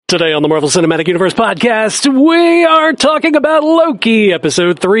Today on the Marvel Cinematic Universe podcast, we are talking about Loki,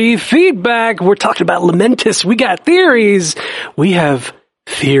 episode 3, feedback. We're talking about Lamentus. We got theories. We have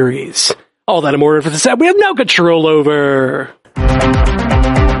theories. All that and more for this app we have no control over.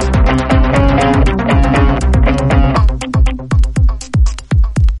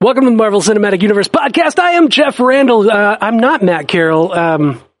 Welcome to the Marvel Cinematic Universe podcast. I am Jeff Randall. I'm not Matt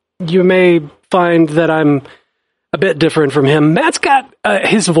Carroll. You may find that I'm a bit different from him. Matt's got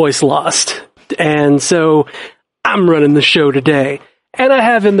his voice lost, and so I'm running the show today. And I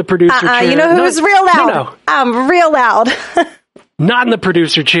have in the producer chair. You know who's real loud? No. I'm real loud. Not in the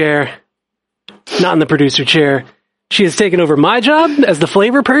producer chair. Not in the producer chair. She has taken over my job as the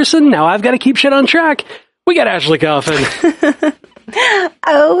flavor person. Now I've got to keep shit on track. We got Ashley Coffin.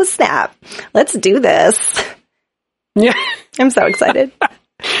 Oh, snap. Let's do this. Yeah. I'm so excited.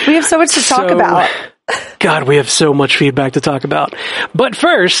 We have so much to talk about. God, we have so much feedback to talk about. But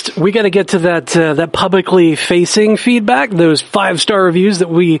first, we got to get to that publicly facing feedback, those 5-star reviews that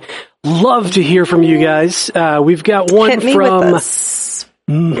we love to hear from you guys. We've got one Hit me from...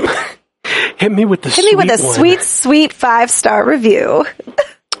 Hit me with a sweet 5-star review.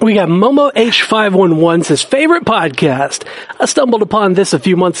 We got Momo H511 says, favorite podcast. I stumbled upon this a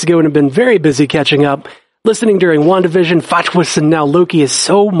few months ago and have been very busy catching up. Listening during WandaVision, Fatwas, and now Loki is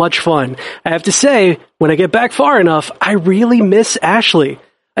so much fun. I have to say, when I get back far enough, I really miss Ashley.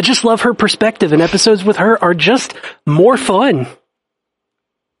 I just love her perspective, and episodes with her are just more fun.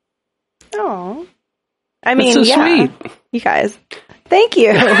 Oh, I mean, that's so sweet. You guys, thank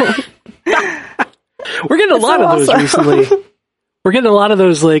you. We're getting a lot of those recently. We're getting a lot of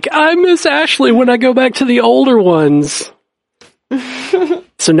those, like, I miss Ashley when I go back to the older ones.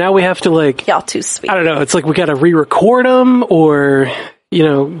 So now we have to, like... Y'all too sweet. I don't know. It's like we got to re-record them or, you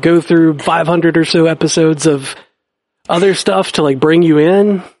know, go through 500 or so episodes of other stuff to, like, bring you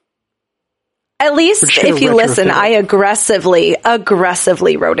in. At least if you listen, I aggressively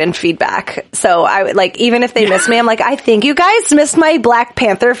wrote in feedback. So I would, like, even if they miss me, I'm like, I think you guys missed my Black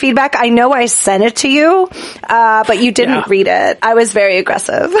Panther feedback. I know I sent it to you, but you didn't read it. I was very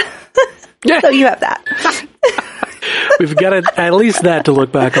aggressive. So you have that. We've got at least that to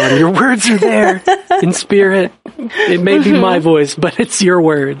look back on. Your words are there in spirit. It may be my voice, but it's your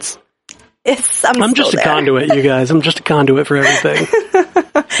words. I'm just a conduit, you guys. I'm just a conduit for everything.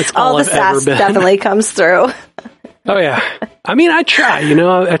 That's all I've ever been. Definitely comes through. Oh, yeah. I mean, I try, you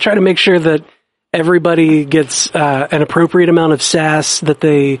know, I try to make sure that everybody gets an appropriate amount of sass that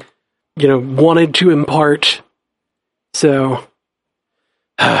they, you know, wanted to impart. So...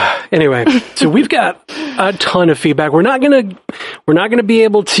 anyway, so we've got a ton of feedback. We're not gonna be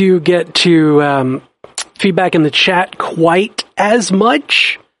able to get to feedback in the chat quite as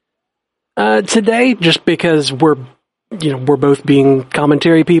much today, just because we're both being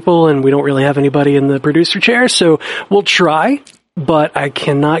commentary people and we don't really have anybody in the producer chair. So we'll try, but I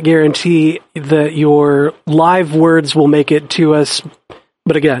cannot guarantee that your live words will make it to us.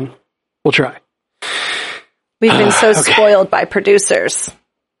 But again, we'll try. We've been so spoiled by producers.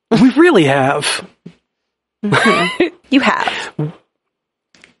 We really have. Mm-hmm. You have.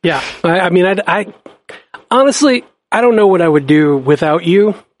 Yeah. I mean, I honestly, I don't know what I would do without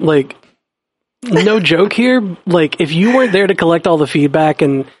you. Like, no joke here. Like, if you weren't there to collect all the feedback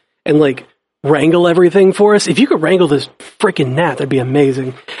and like, wrangle everything for us, if you could wrangle this freaking gnat, that'd be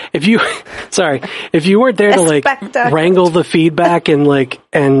amazing. If you weren't there to, like, wrangle the feedback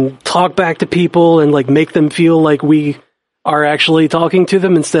and talk back to people and, like, make them feel like we are actually talking to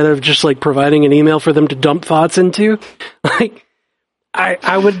them instead of just, like, providing an email for them to dump thoughts into. Like,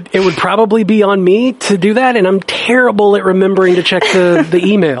 it would probably be on me to do that, and I'm terrible at remembering to check the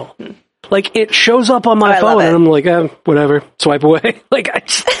email. Like, it shows up on my phone, and I'm like, whatever, swipe away. Like,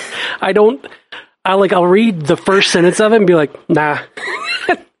 I'll read the first sentence of it and be like, nah,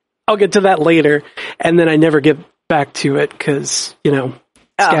 I'll get to that later, and then I never get back to it, because, you know,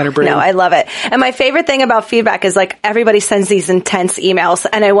 scatterbrain. No, I love it. And my favorite thing about feedback is, like, everybody sends these intense emails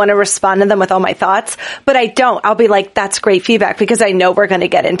and I want to respond to them with all my thoughts, but I don't. I'll be like, that's great feedback because I know we're going to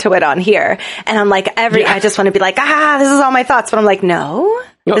get into it on here. And I'm like, I just want to be like, this is all my thoughts. But I'm like, no,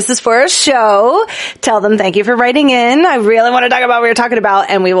 this is for a show. Tell them thank you for writing in. I really want to talk about what we're talking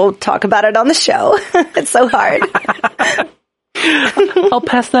about, and we will talk about it on the show. It's so hard. I'll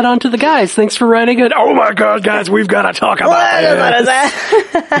pass that on to the guys. Thanks for writing it. Oh my God, guys, we've got to talk about it. What is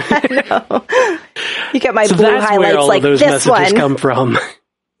that? No. You get my blue that's highlights where all like those this messages one. come from.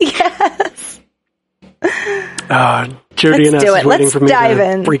 Yes. Jody and us is waiting for me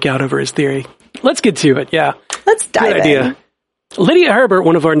to freak out over his theory. Let's get to it. Yeah. Let's dive in. Lydia Herbert,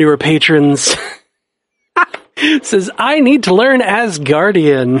 one of our newer patrons, says, I need to learn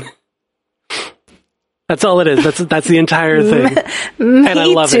Asgardian. That's all it is. That's the entire thing. Me and I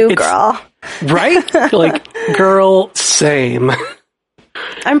love too, it. girl. Right? Like, girl, same.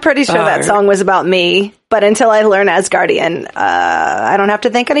 I'm pretty sure that song was about me, but until I learn Asgardian, I don't have to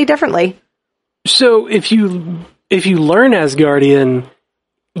think any differently. So if you learn Asgardian,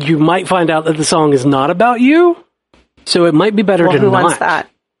 you might find out that the song is not about you. So it might be better to who not. wants that?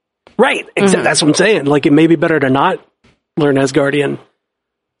 Right. Exactly. That's what I'm saying. Like, it may be better to not learn Asgardian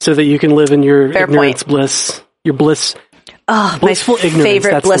so that you can live in your Fair ignorance point. bliss. Your bliss. Oh, blissful my ignorance,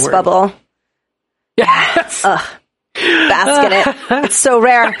 favorite that's bliss the word. bubble. Yes. Bask in it. It's so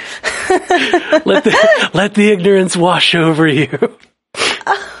rare. Let the ignorance wash over you.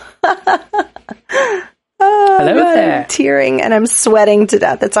 Hello there. I'm tearing and I'm sweating to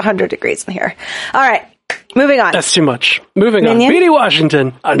death. It's 100 degrees in here. All right. Moving on. That's too much. Moving Minion? on. B.D.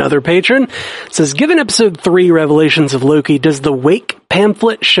 Washington, another patron, says, given episode 3 Revelations of Loki, does the Wake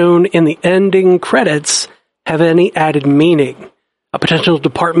pamphlet shown in the ending credits have any added meaning? A potential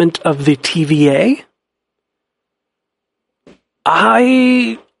department of the TVA?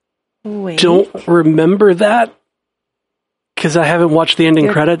 I don't remember that because I haven't watched the ending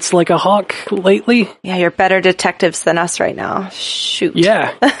credits like a hawk lately. Yeah, you're better detectives than us right now. Shoot.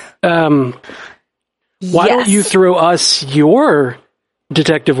 Yeah. Why don't you throw us your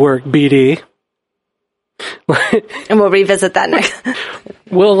detective work, BD? And we'll revisit that next.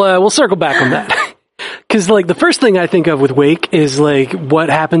 We'll circle back on that. Because, like, the first thing I think of with Wake is, like, what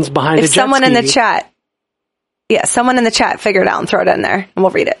happens behind a jet someone ski. in the chat, someone in the chat figure it out and throw it in there, and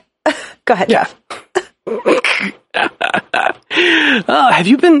we'll read it. Go ahead, Jeff. Have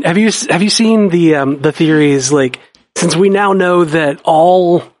you seen the theories, like, since we now know that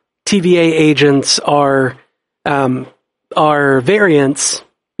all TVA agents are variants,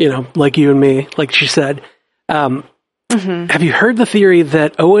 you know, like you and me, like she said, have you heard the theory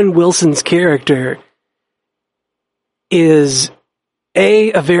that Owen Wilson's character is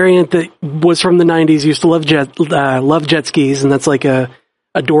a variant that was from the 90s, used to love jet skis, and that's like a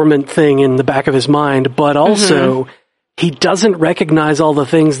dormant thing in the back of his mind, but also he doesn't recognize all the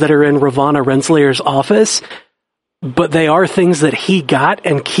things that are in Ravonna Renslayer's office, but they are things that he got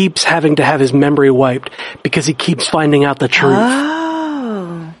and keeps having to have his memory wiped because he keeps finding out the truth.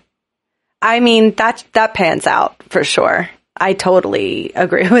 Oh. I mean, that pans out for sure. I totally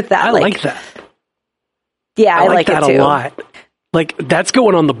agree with that. I like that. Yeah, I like that it too. a lot. Like, that's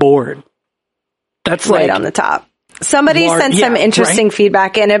going on the board. That's right like on the top. Somebody sent some interesting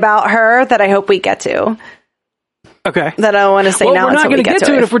feedback in about her that I hope we get to. Okay. That I don't want to say now. We're not going to get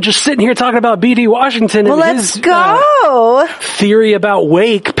to it if we're just sitting here talking about B.D. Washington and let's his go. Theory about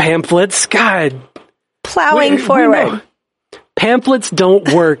Wake pamphlets. God. Plowing forward. Pamphlets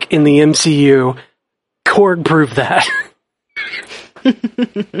don't work in the MCU. Korg proved that.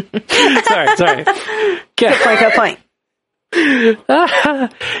 Sorry. Good point.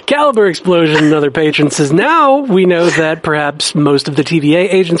 Caliber Explosion, another patron, says, now we know that perhaps most of the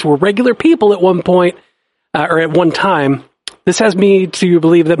TVA agents were regular people at one point, or at one time. This has me to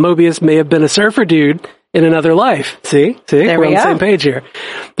believe that Mobius may have been a surfer dude in another life. See? We're on the same page here.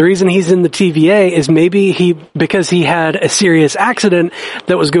 The reason he's in the TVA is maybe because he had a serious accident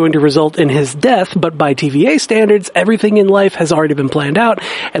that was going to result in his death, but by TVA standards, everything in life has already been planned out,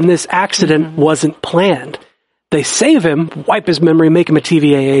 and this accident wasn't planned. They save him, wipe his memory, make him a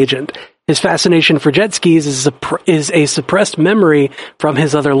TVA agent. His fascination for jet skis is a suppressed memory from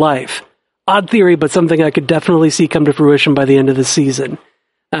his other life. Odd theory, but something I could definitely see come to fruition by the end of the season.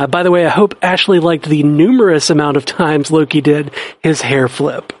 By the way, I hope Ashley liked the numerous amount of times Loki did his hair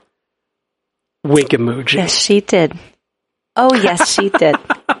flip. Wink emoji. Yes, she did. Oh, yes, she did.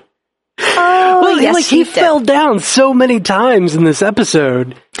 Oh, well, yes, he fell down so many times in this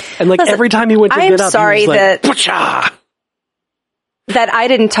episode, and like every time he went to get up, he was like, that I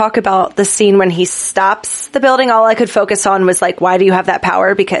didn't talk about the scene when he stops the building. All I could focus on was like, why do you have that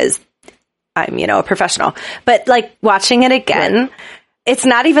power? Because I'm, a professional. But like watching it again, it's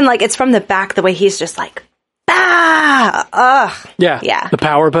not even like it's from the back. The way he's just like, yeah, the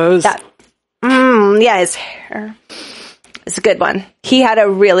power pose. Yeah, his hair. It's a good one. He had a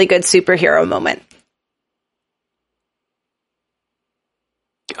really good superhero moment.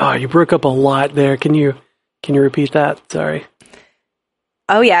 Oh, you broke up a lot there. Can you repeat that? Sorry.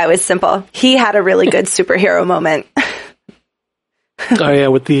 Oh yeah, it was simple. He had a really good superhero moment. Oh yeah,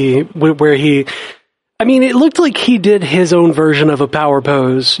 where he, I mean, it looked like he did his own version of a power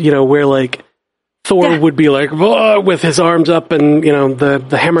pose, where like Thor would be like, with his arms up and,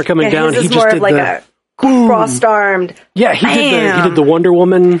 the hammer coming down. He just did like a crossed-armed. Yeah, he did the Wonder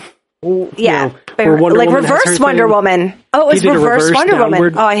Woman Yeah. where Wonder like Woman has reverse her Wonder thing. Woman. Oh, it was He did a reverse reverse Wonder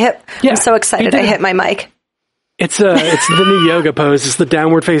downward. Woman. Oh, I'm so excited. I hit my mic. It's the new yoga pose. It's the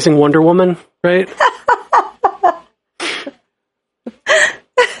downward facing Wonder Woman, right?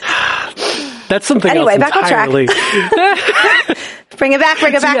 That's something anyway, else back entirely. on track. Bring it back.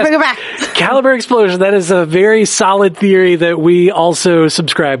 Bring it back. Caliber explosion. That is a very solid theory that we also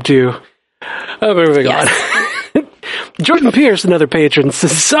subscribe to. Moving on. Jordan Pierce, another patron,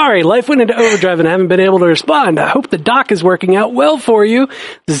 says, sorry, life went into overdrive and I haven't been able to respond. I hope the doc is working out well for you.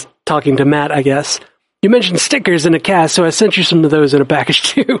 This is talking to Matt, I guess. You mentioned stickers in a cast, so I sent you some of those in a package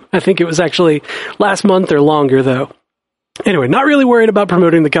too. I think it was actually last month or longer, though. Anyway, not really worried about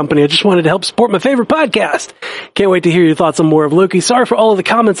promoting the company. I just wanted to help support my favorite podcast. Can't wait to hear your thoughts on more of Loki. Sorry for all of the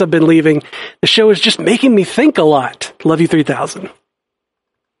comments I've been leaving. The show is just making me think a lot. Love you 3000.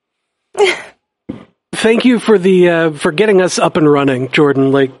 Thank you for for getting us up and running,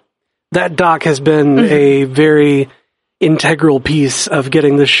 Jordan. Like, that doc has been a very integral piece of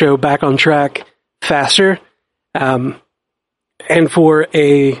getting this show back on track faster, and for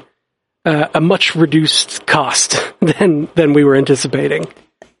a much reduced cost than we were anticipating.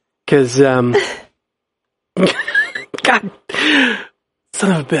 Because, God,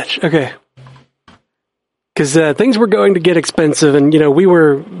 son of a bitch. Okay. Because things were going to get expensive, and we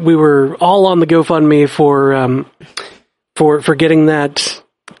were all on the GoFundMe for getting that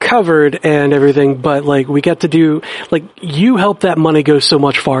covered and everything, but like we got to do, like, you helped that money go so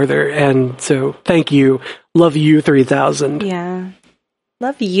much farther, and so thank you. Love you 3000. Yeah.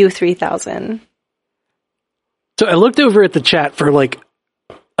 Love you 3000. So I looked over at the chat for like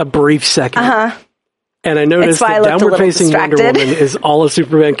a brief second. And I noticed that downward facing Wonder Woman is all a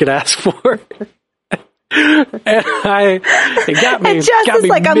Superman could ask for. And it got me,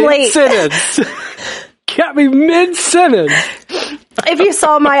 like I'm late. Got me mid-sentence. If you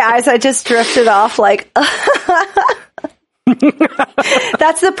saw my eyes, I just drifted off like... That's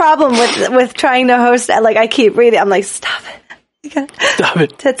the problem with trying to host. Like, I keep reading. I'm like, stop it. Stop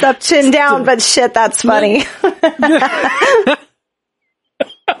it. Tits up, chin down, but shit, that's funny.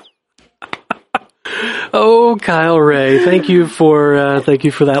 Oh, Kyle Ray. Thank you for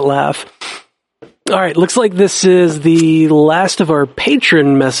that laugh. All right, looks like this is the last of our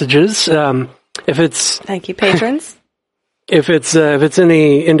patron messages. Thank you, patrons. If it's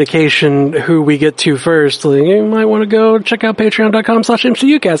any indication who we get to first, like, you might want to go check out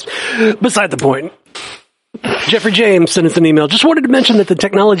patreon.com/MCUcast. Beside the point. Jeffrey James sent us an email. Just wanted to mention that the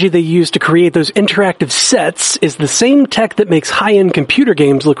technology they use to create those interactive sets is the same tech that makes high-end computer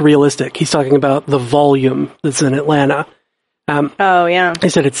games look realistic. He's talking about the Volume that's in Atlanta. Oh, yeah. He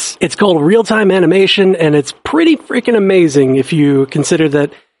said it's called real-time animation, and it's pretty freaking amazing if you consider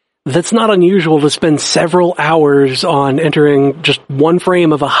that that's not unusual to spend several hours on entering just one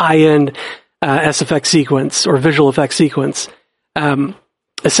frame of a high-end SFX sequence or visual effects sequence.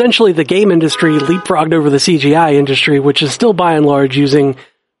 Essentially, the game industry leapfrogged over the CGI industry, which is still by and large using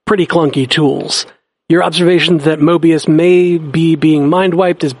pretty clunky tools. Your observation that Mobius may be being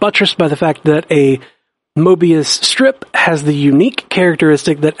mind-wiped is buttressed by the fact that a Mobius strip has the unique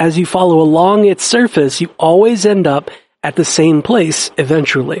characteristic that as you follow along its surface, you always end up at the same place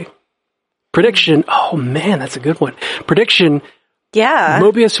eventually. Prediction, oh man, that's a good one. Prediction, yeah.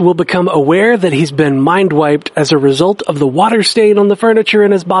 Mobius will become aware that he's been mind-wiped as a result of the water stain on the furniture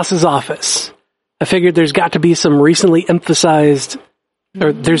in his boss's office. I figured there's got to be some recently emphasized,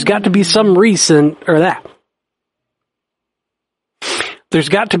 or there's got to be some reason, or that. There's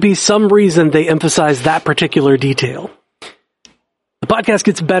got to be some reason they emphasize that particular detail. The podcast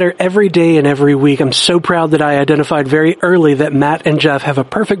gets better every day and every week. I'm so proud that I identified very early that Matt and Jeff have a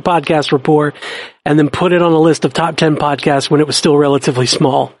perfect podcast rapport and then put it on a list of top 10 podcasts when it was still relatively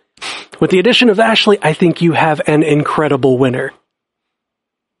small. With the addition of Ashley, I think you have an incredible winner.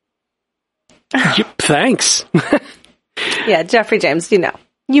 Thanks. Yeah, Jeffrey James, you know.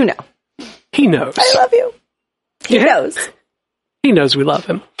 He knows. I love you. He knows. He knows we love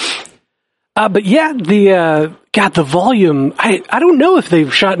him. But yeah, the Volume, I don't know if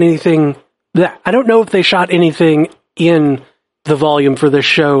they've shot anything I don't know if they shot anything in the Volume for this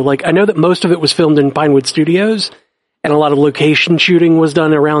show. Like, I know that most of it was filmed in Pinewood Studios and a lot of location shooting was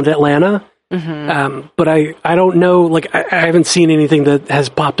done around Atlanta. Mm-hmm. But I don't know, like, I haven't seen anything that has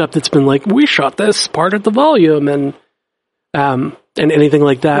popped up that's been like, we shot this part at the Volume and anything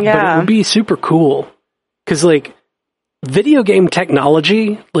like that. Yeah. But it would be super cool. 'Cause like, video game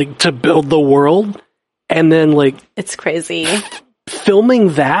technology, like, to build the world, and then, like... It's crazy.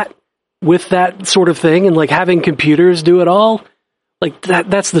 Filming that with that sort of thing, and, like, having computers do it all, like,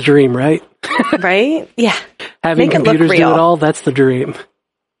 that's the dream, right? Right? Yeah. Having computers do it all, that's the dream.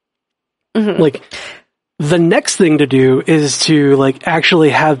 Like, the next thing to do is to, like,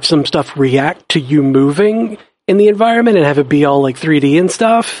 actually have some stuff react to you moving in the environment and have it be all, like, 3D and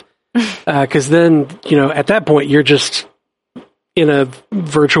stuff. Because then, you know, at that point, you're just in a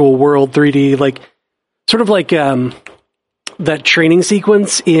virtual world 3D, like, sort of like that training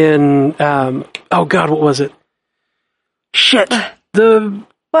sequence in, oh God, what was it? Shit. The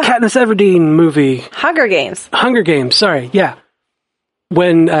Katniss Everdeen movie. Hunger Games. Hunger Games, sorry, yeah.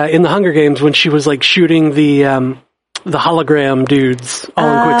 When, in the Hunger Games, when she was, like, shooting the hologram dudes all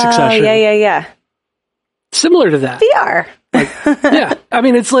in quick succession. Yeah. Similar to that. VR. Like, yeah, I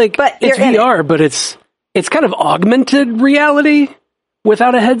mean, it's like, but it's VR, but it's kind of augmented reality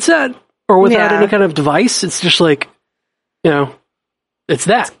without a headset or without any kind of device. It's just like, you know, it's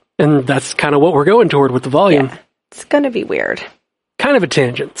that. And that's kind of what we're going toward with the volume. Yeah. It's going to be weird. Kind of a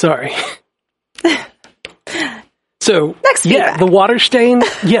tangent, sorry. So, next feedback. The water stain.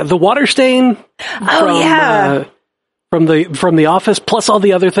 Yeah, the water stain from the office, plus all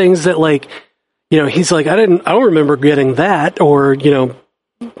the other things that, like, you know, he's like, I don't remember getting that, or, you know,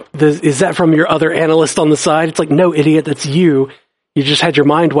 is that from your other analyst on the side? It's like, no, idiot, that's you. You just had your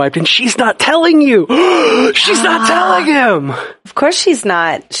mind wiped, and she's not telling you. She's not telling him. Of course she's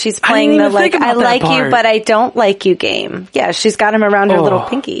not. She's playing the, like, I like you, but I don't like you game. Yeah, she's got him around her little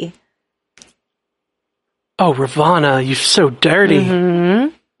pinky. Oh, Ravana, you're so dirty.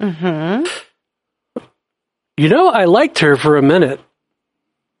 You know, I liked her for a minute.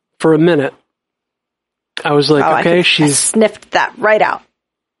 I was like, okay, I sniffed that right out.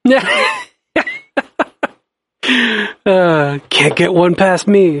 Can't get one past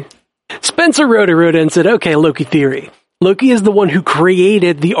me. Spencer wrote and said, okay, Loki theory. Loki is the one who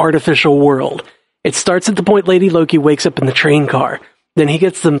created the artificial world. It starts at the point Lady Loki wakes up in the train car. Then he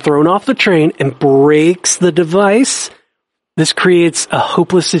gets them thrown off the train and breaks the device. This creates a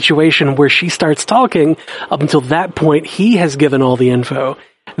hopeless situation where she starts talking. Up until that point, he has given all the info.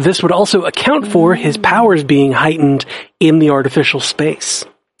 This would also account for his powers being heightened in the artificial space.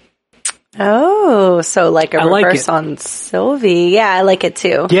 Oh, so like a reverse on Sylvie. Yeah, I like it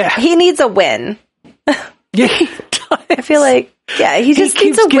too. Yeah. He needs a win. Yeah, he does. I feel like, yeah, he just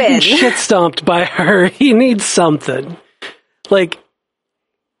needs a win. He keeps getting shit stomped by her. He needs something. Like,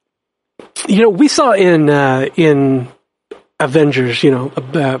 you know, we saw in Avengers, you know,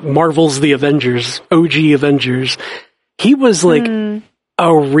 Marvel's The Avengers, OG Avengers, he was like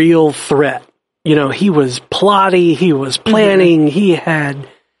a real threat. You know, he was plotty, he was planning, he had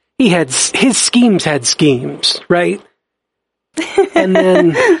his schemes had schemes, right? And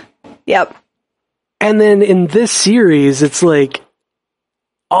then yep. And then in this series, it's like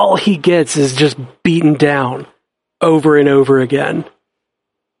all he gets is just beaten down over and over again.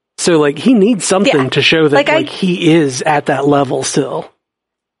 So, like, he needs something to show that, like, he is at that level still.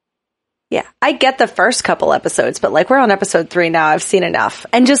 Yeah, I get the first couple episodes, but, like, we're on episode 3 now. I've seen enough.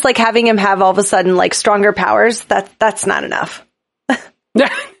 And just, like, having him have all of a sudden, like, stronger powers, that's not enough.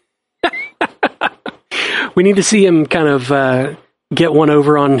 We need to see him kind of get one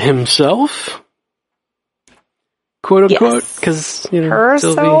over on himself, quote unquote, because, you know,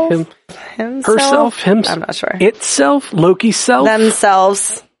 herself, himself, I'm not sure. Itself, Loki's self,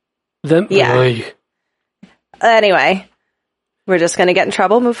 themselves. Yeah. Oy. Anyway, we're just going to get in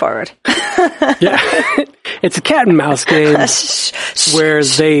trouble. Move forward. Yeah. It's a cat and mouse game where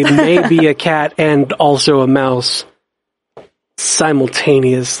they may be a cat and also a mouse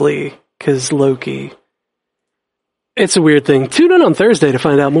simultaneously, because Loki. It's a weird thing. Tune in on Thursday to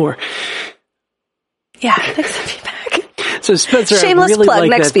find out more. Yeah, thanks for feedback. So Spencer, shameless I really plug,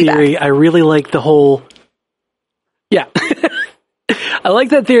 like next that theory. Feedback. I really like the whole... Yeah. I like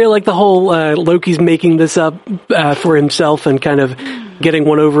that theory, like the whole Loki's making this up for himself and kind of getting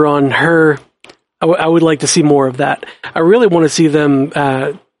one over on her. I would like to see more of that. I really want to see them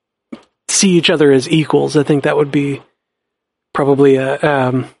see each other as equals. I think that would be probably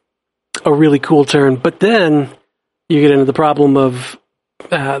a really cool turn. But then you get into the problem of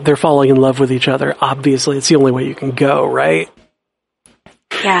they're falling in love with each other. Obviously, it's the only way you can go, right?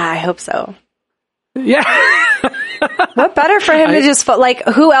 Yeah, I hope so. Yeah. What better for him to just, like,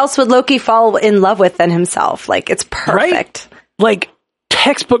 who else would Loki fall in love with than himself? Like, it's perfect. Right? Like,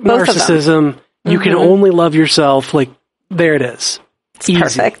 textbook Both narcissism, you can only love yourself. Like, there it is. It's easy.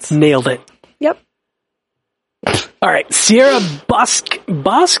 Perfect. Nailed it. Yep. All right, Sierra Bosque?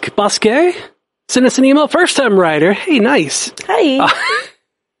 Send us an email. First time writer. Hey, nice. Hi.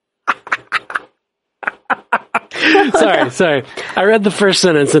 Sorry. I read the first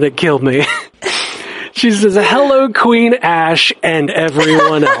sentence and it killed me. She says, hello, Queen Ash and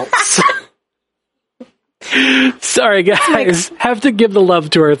everyone else. Sorry, guys. Have to give the love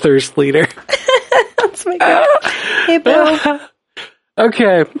to our thirst leader. That's my God. Hey, Bill.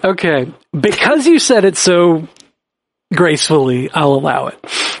 Okay. Because you said it so gracefully, I'll allow it.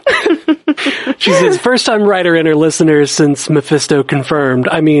 She says, first time writer in her listeners since Mephisto confirmed.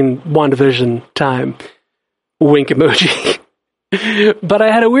 I mean, WandaVision time. Wink emoji. But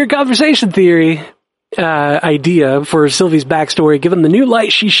I had a weird conversation theory idea for Sylvie's backstory, given the new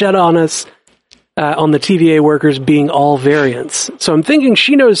light she shed on us on the TVA workers being all variants. So I'm thinking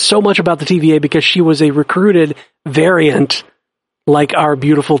she knows so much about the TVA because she was a recruited variant like our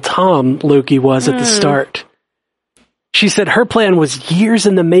beautiful Tom Loki was at the start. She said her plan was years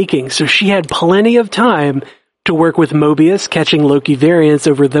in the making, so she had plenty of time to work with Mobius, catching Loki variants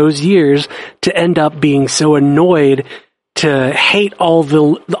over those years to end up being so annoyed to hate all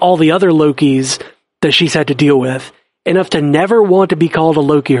the other Lokis that she's had to deal with, enough to never want to be called a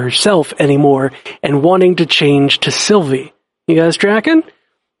Loki herself anymore and wanting to change to Sylvie. You guys tracking?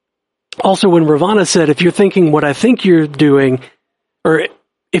 Also, when Ravonna said, if you're thinking what I think you're doing, or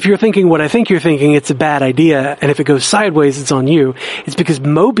if you're thinking what I think you're thinking, it's a bad idea, and if it goes sideways, it's on you, it's because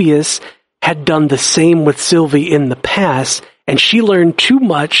Mobius had done the same with Sylvie in the past, and she learned too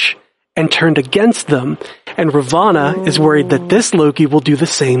much and turned against them, and Ravonna is worried that this Loki will do the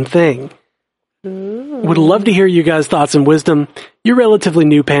same thing. Would love to hear you guys' thoughts and wisdom. You're relatively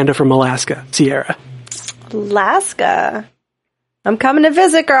new, Panda from Alaska. Sierra. Alaska. I'm coming to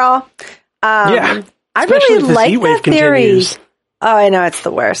visit, girl. Yeah. I really like that theory. Continues. Oh, I know, it's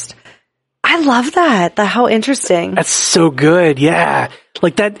the worst. I love that. How interesting. That's so good, yeah.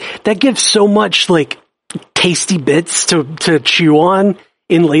 Like, that gives so much, like, tasty bits to chew on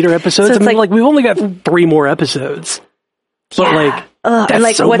in later episodes. So I mean, like, we've only got 3 more episodes. But, like, that's and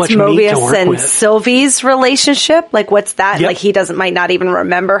like, so what's much meat to Mobius work and with. Sylvie's relationship? Like, what's that? Yep. Like, he might not even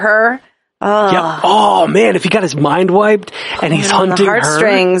remember her. Oh, yep. Oh man, if he got his mind wiped and he's hunting the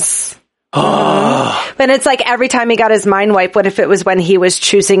heartstrings. her. Oh. But it's like every time he got his mind wiped, what if it was when he was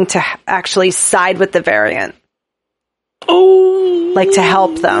choosing to actually side with the variant? Oh. Like, to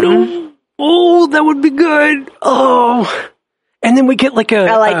help them. No. Oh, that would be good. Oh. And then we get like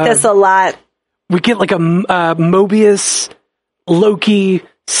I like this a lot. We get like a Mobius, Loki,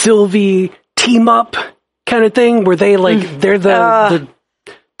 Sylvie team up kind of thing where they they're the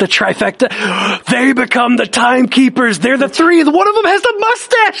trifecta. They become the timekeepers. They're the 3. One of them has the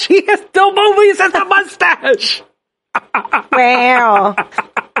mustache. Mobius has the mustache. Wow.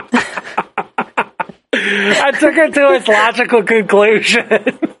 I took it to its logical conclusion.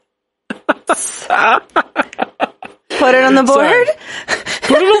 Put it on the board? Sorry.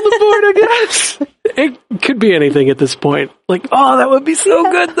 Put it on the board, I guess. It could be anything at this point. Like, oh, that would be so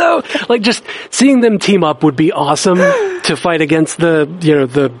good, though. Like, just seeing them team up would be awesome to fight against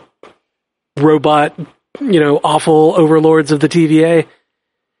the robot, awful overlords of the TVA.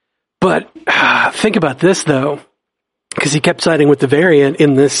 But think about this, though, because he kept siding with the variant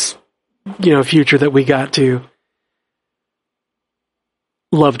in this, future that we got to.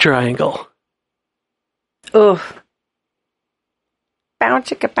 Love triangle. Ooh. Bow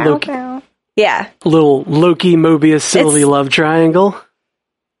chicka bow bow. Yeah. A little Loki, Mobius, Sylvie love triangle.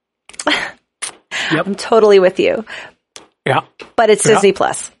 Yep. I'm totally with you. Yeah. But it's Disney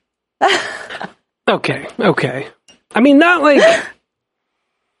Plus. Okay. I mean, not like...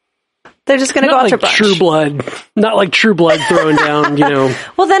 They're just going to go after brunch. True Blood. Not like True Blood throwing down,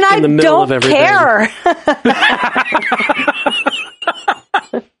 well, then I in the middle don't of everything. care.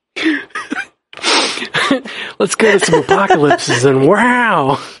 Let's go to some apocalypses and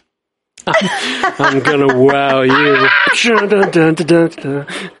wow. I'm gonna wow you.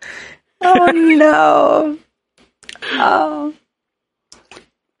 Oh no. Oh.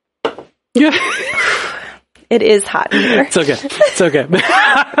 Yeah. It is hot in here. It's okay.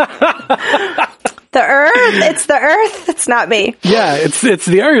 The Earth? It's the Earth. It's not me. Yeah, it's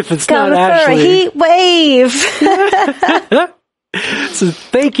the Earth. It's Coming not for actually. a heat wave. So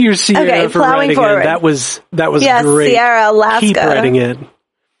thank you, Sierra, for writing forward. in. That was yes, great. Sierra, Alaska.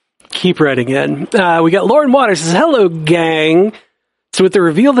 Keep writing in. We got Lauren Waters says, hello, gang. So with the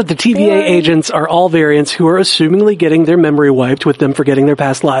reveal that the TVA agents are all variants who are assumingly getting their memory wiped with them forgetting their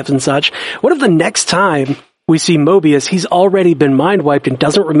past lives and such, what if the next time we see Mobius, he's already been mind wiped and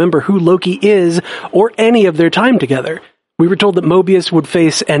doesn't remember who Loki is or any of their time together? We were told that Mobius would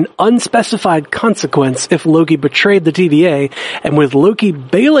face an unspecified consequence if Loki betrayed the TVA, and with Loki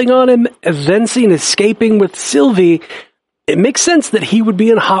bailing on him, then seen escaping with Sylvie, it makes sense that he would be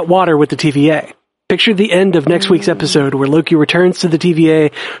in hot water with the TVA. Picture the end of next week's episode where Loki returns to the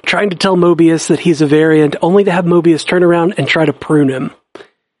TVA, trying to tell Mobius that he's a variant, only to have Mobius turn around and try to prune him.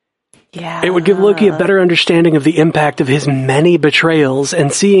 Yeah. It would give Loki a better understanding of the impact of his many betrayals,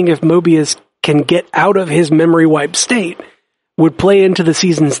 and seeing if Mobius can get out of his memory wipe state would play into the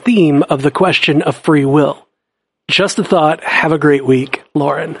season's theme of the question of free will. Just a thought. Have a great week,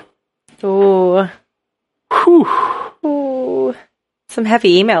 Lauren. Ooh. Whew. Ooh. Some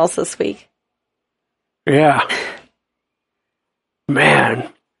heavy emails this week. Yeah. Man.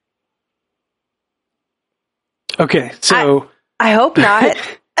 Okay, so... I hope not.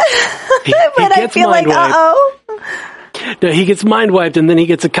 he but I feel like, uh-oh. No, he gets mind wiped, and then he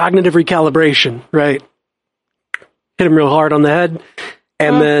gets a cognitive recalibration, right? Hit him real hard on the head,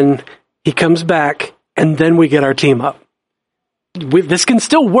 and then he comes back, and then we get our team up. This can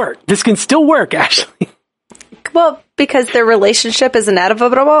still work. This can still work, Ashley. Well, because their relationship is inevitable.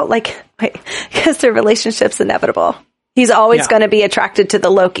 Because their relationship's inevitable. He's always going to be attracted to the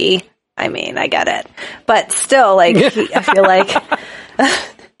Loki. I mean, I get it. But still, I feel like...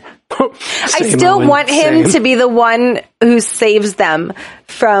 I still want him to be the one who saves them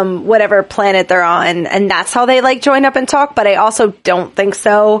from whatever planet they're on, and that's how they join up and talk. But I also don't think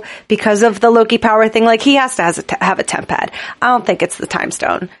so because of the Loki power thing. He has to have a temp pad. I don't think it's the time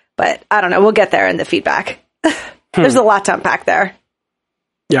stone, but I don't know. We'll get there in the feedback. There's a lot to unpack there.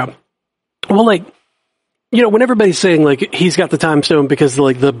 Yeah. Well, when everybody's saying he's got the time stone because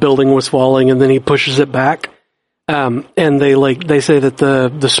the building was falling and then he pushes it back. And they say that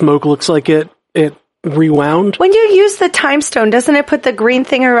the smoke looks like it rewound. When you use the time stone, doesn't it put the green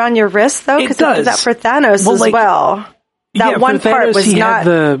thing around your wrist though? Because it did that for Thanos as well. That one part was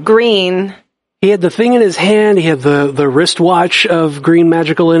not green. He had the thing in his hand. He had the wristwatch of green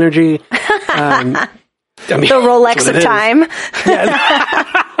magical energy. The Rolex of time.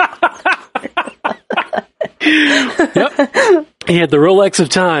 Yep. He had the Rolex of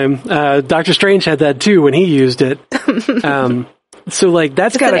time. Doctor Strange had that too when he used it. So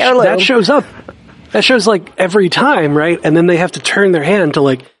that shows up. That shows every time, right? And then they have to turn their hand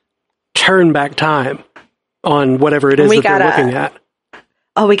to turn back time on whatever it is that they're looking at.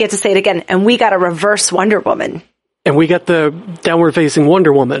 Oh, we get to say it again. And we got a reverse Wonder Woman. And we got the downward facing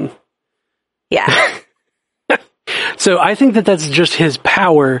Wonder Woman. Yeah. So I think that's just his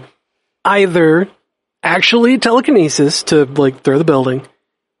power, either actually telekinesis to throw the building,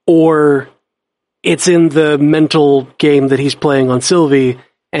 or it's in the mental game that he's playing on Sylvie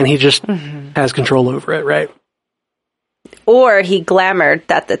and he just has control over it, right? Or he glamored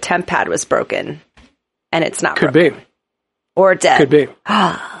that the temp pad was broken and it's not Could broken. Be. Or dead. Could be.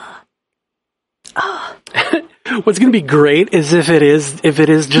 What's going to be great is if it is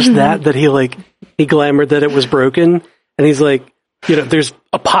just that he glamored that it was broken, and he's there's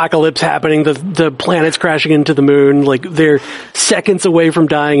apocalypse happening, the planet's crashing into the moon, they're seconds away from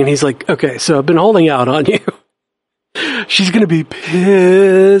dying, and he's okay, so I've been holding out on you. She's going to be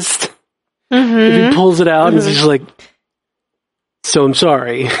pissed if he pulls it out, and he's just so I'm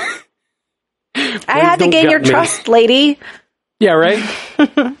sorry. I had to gain your trust, lady. Yeah, right?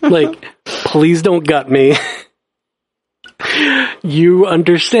 Please don't gut me. You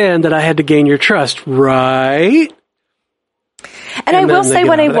understand that I had to gain your trust, right? And I will say,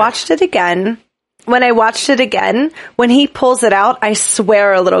 when I watched it again, when he pulls it out, I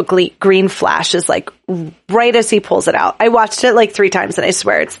swear a little green flash is right as he pulls it out. I watched it 3 times and I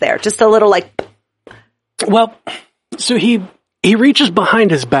swear it's there. Just a little Well, so he reaches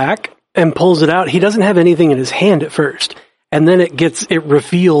behind his back and pulls it out. He doesn't have anything in his hand at first. And then it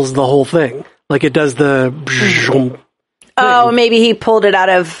reveals the whole thing. It does the... Oh, maybe he pulled it out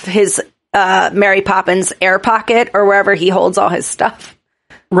of his Mary Poppins air pocket or wherever he holds all his stuff.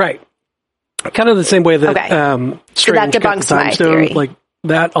 Right. Kind of the same way that Strange got the time stone,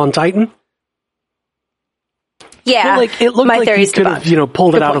 that on Titan. Yeah. But, it looked like he could have,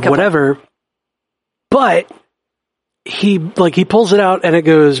 pulled it out of whatever. But he pulls it out and it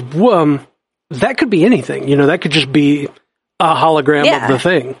goes, that could be anything. That could just be a hologram of the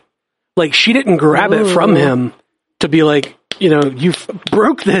thing. She didn't grab it from him to be you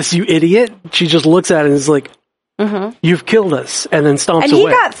broke this, you idiot. She just looks at it and is you've killed us, and then stomps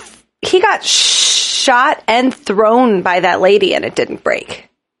away. And he got shot and thrown by that lady, and it didn't break.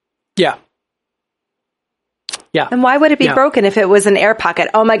 Yeah. Yeah. And why would it be broken if it was an air pocket?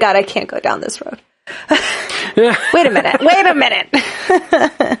 Oh my God, I can't go down this road. Wait a minute.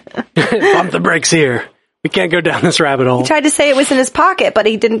 Pump the brakes here. We can't go down this rabbit hole. He tried to say it was in his pocket, but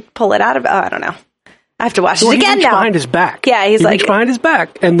he didn't pull it out of it. Oh, I don't know. I have to watch it again now. Behind his back. Yeah, he reached behind his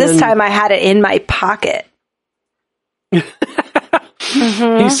back, and this time I had it in my pocket. He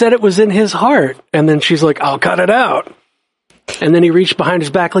said it was in his heart, and then she's like, "I'll cut it out." And then he reached behind his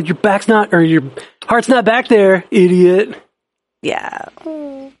back, your back's not, or your heart's not back there, idiot. Yeah.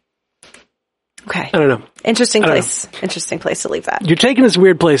 Okay. I don't know. Interesting place. Interesting place to leave that. You're taking us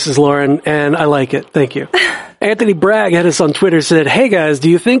weird places, Lauren, and I like it. Thank you. Anthony Bragg had us on Twitter, said, "Hey guys, do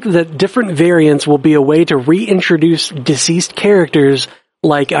you think that different variants will be a way to reintroduce deceased characters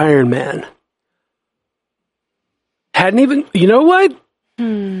like Iron Man?" Hadn't even, you know what?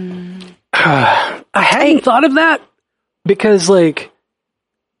 I hadn't thought of that because, like,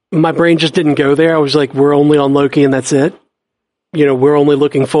 my brain just didn't go there. I was like, we're only on Loki and that's it. You know, we're only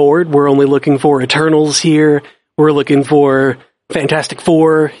looking forward. We're only looking for Eternals here. We're looking for Fantastic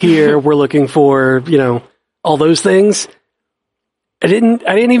Four here. We're looking for, you know, all those things. I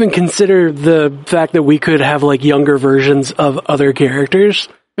didn't even consider the fact that we could have like younger versions of other characters.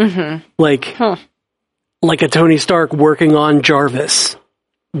 Mm-hmm. Like a Tony Stark working on Jarvis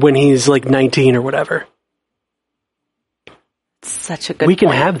when he's like 19 or whatever. Such a good We can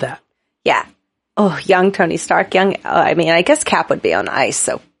point. have that. Yeah. Oh, young Tony Stark, I mean, I guess Cap would be on ice,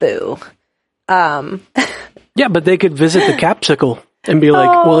 so boo. Yeah, but they could visit the Capsicle and be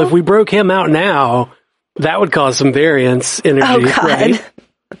like, well, if we broke him out now, that would cause some variance energy, right?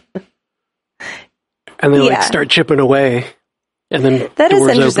 And they like start chipping away. And then that is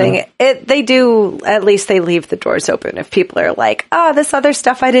interesting. Open. They do, at least they leave the doors open. If people are like, oh, this other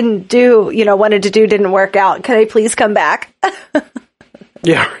stuff I didn't do, wanted to do didn't work out. Can I please come back?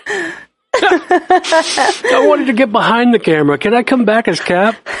 Yeah. I wanted to get behind the camera. Can I come back as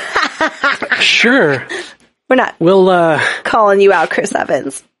Cap? Sure. We're not calling you out, Chris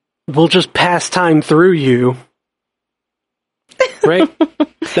Evans. We'll just pass time through you. Right?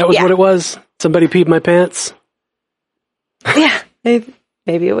 That was what it was? Somebody peed my pants? Yeah.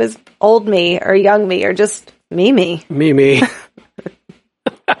 Maybe it was old me or young me or just me. Me.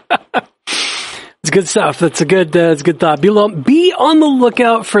 It's good stuff. That's a good thought. Be on the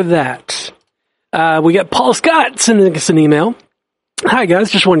lookout for that. We got Paul Scott sending us an email. Hi guys,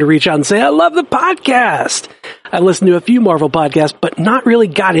 just wanted to reach out and say I love the podcast. I listened to a few Marvel podcasts, but not really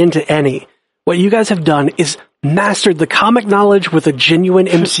got into any. What you guys have done is mastered the comic knowledge with a genuine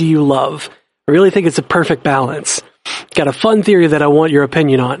MCU love. I really think it's a perfect balance. Got a fun theory that I want your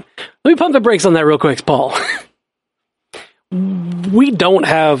opinion on. Let me pump the brakes on that real quick, Paul. We don't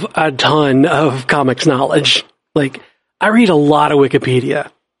have a ton of comics knowledge. Like, I read a lot of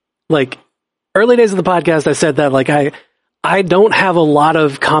Wikipedia. Like, early days of the podcast, I said that, like, I don't have a lot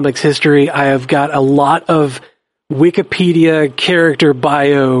of comics history. I have got a lot of Wikipedia character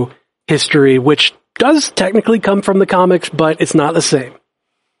bio history, which does technically come from the comics, but it's not the same.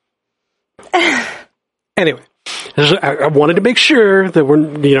 Anyway, I wanted to make sure that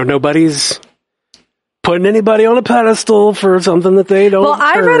nobody's putting anybody on a pedestal for something that they don't. Well,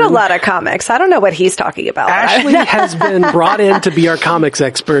 I read a lot of comics. I don't know what he's talking about. Ashley has been brought in to be our comics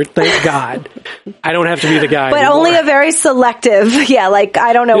expert. Thank God. I don't have to be the guy. But anymore. only a very selective. Yeah, like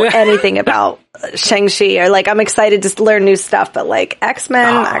I don't know anything about Shang-Chi or like I'm excited to learn new stuff, but like X-Men,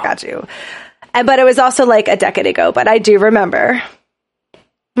 I got you. But it was also like a decade ago, but I do remember.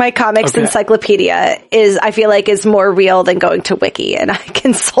 My comics encyclopedia I feel like is more real than going to Wiki, and I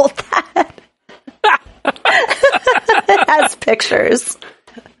consult that. It has pictures.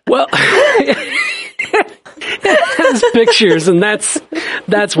 Well, it has pictures, and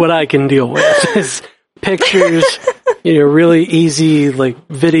that's what I can deal with. Is pictures, really easy, like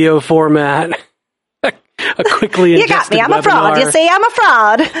video format. A quickly you got me. I'm webinar. A fraud. You see, I'm a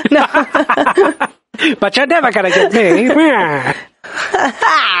fraud. No. But you're never gonna get me.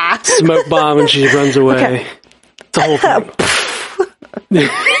 Smoke bomb, and she runs away. Okay. It's a whole thing.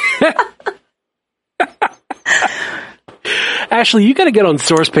 Ashley, you got to get on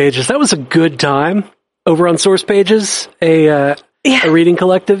Source Pages. That was a good time over on Source Pages, a reading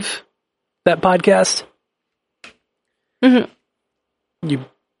collective. That podcast. Mm-hmm. You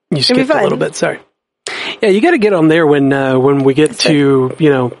skipped a little bit. Sorry. Yeah, you got to get on there when we get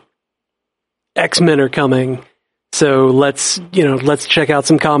to X-Men are coming. So let's check out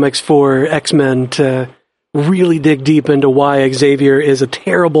some comics for X-Men to really dig deep into why Xavier is a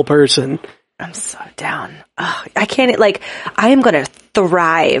terrible person. I'm so down. Oh, I can't, I am going to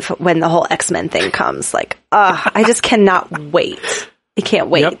thrive when the whole X-Men thing comes. I just cannot wait. I can't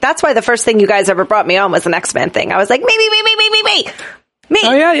wait. Yep. That's why the first thing you guys ever brought me on was an X-Men thing. I was like, me. Me.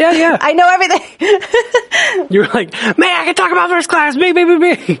 Oh, yeah. I know everything. You were like, man, I can talk about First Class. Me. Me.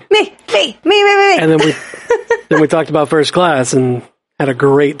 And then we talked about First Class and had a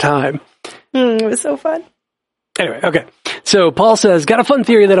great time. It was so fun. Anyway, okay. So Paul says, got a fun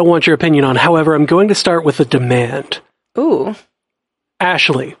theory that I want your opinion on. However, I'm going to start with a demand. Ooh.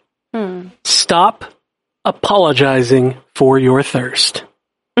 Ashley, stop apologizing for your thirst.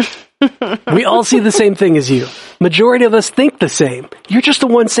 We all see the same thing as you. Majority of us think the same. You're just the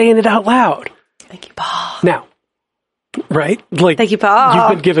one saying it out loud. Thank you, Paul. Now, right? Like, thank you, Paul. You've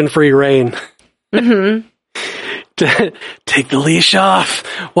been given free reign. Mm-hmm. Take the leash off.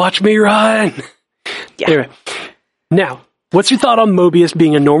 Watch me run. Yeah. Anyway, now, what's your thought on Mobius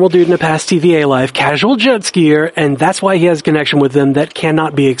being a normal dude in a past TVA life, casual jet skier, and that's why he has a connection with them that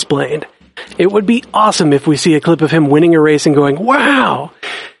cannot be explained? It would be awesome if we see a clip of him winning a race and going, wow!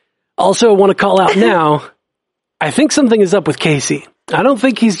 Also, I want to call out now, I think something is up with Casey. I don't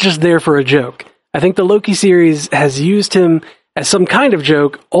think he's just there for a joke. I think the Loki series has used him as some kind of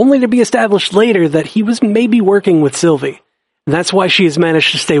joke, only to be established later that he was maybe working with Sylvie. And that's why she has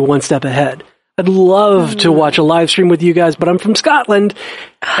managed to stay one step ahead. I'd love to watch a live stream with you guys, but I'm from Scotland,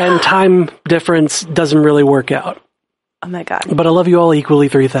 and time difference doesn't really work out. Oh my God. But I love you all equally,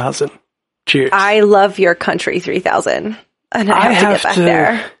 3000. Cheers. I love your country, 3000. And I have to get back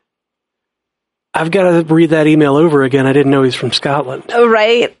there. I've got to read that email over again. I didn't know he's from Scotland. Oh,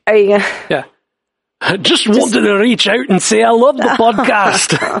 right? Are you gonna... Yeah. I just wanted to reach out and say I love the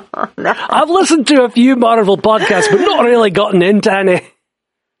podcast. No. I've listened to a few Marvel podcasts, but not really gotten into any.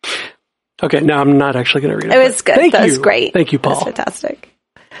 Okay, no, I'm not actually going to read it. It was good. That was great. Thank you, Paul. It was fantastic.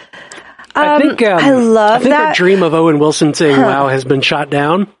 I think I think our dream of Owen Wilson saying wow has been shot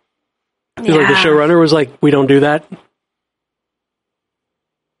down. Yeah. Like the showrunner was like, we don't do that.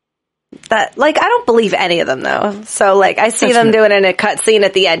 That, like, I don't believe any of them, though. So, like, I see them doing it in a cutscene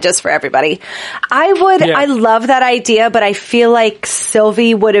at the end just for everybody. I love that idea, but I feel like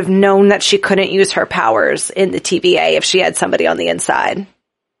Sylvie would have known that she couldn't use her powers in the TVA if she had somebody on the inside.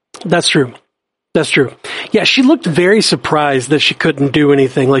 That's true. That's true. Yeah, she looked very surprised that she couldn't do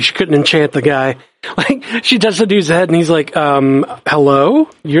anything. Like, she couldn't enchant the guy. Like, she touched the dude's head and he's like, hello?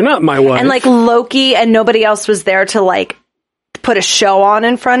 You're not my wife. And, like, Loki and nobody else was there to, like, put a show on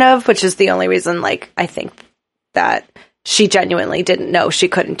in front of, which is the only reason, like, I think that she genuinely didn't know she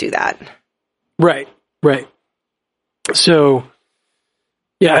couldn't do that. Right, right. So,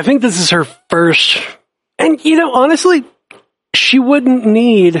 yeah, I think this is her first, and, you know, honestly, she wouldn't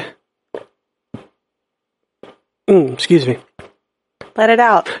need, excuse me. Let it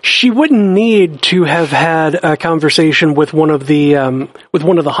out. She wouldn't need to have had a conversation with one of the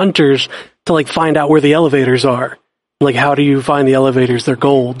hunters to, like, find out where the elevators are. Like, how do you find the elevators? They're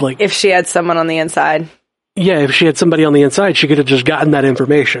gold. Like, if she had someone on the inside. Yeah, if she had somebody on the inside, she could have just gotten that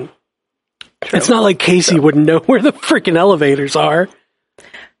information. True. It's not like Casey wouldn't know where the freaking elevators are.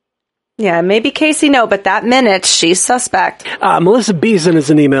 Yeah, maybe Casey no, but that minute, she's suspect. Melissa B sent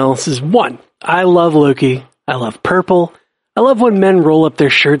us an email. Says, 1, I love Loki. I love purple. I love when men roll up their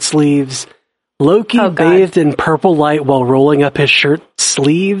shirt sleeves. Loki bathed in purple light while rolling up his shirt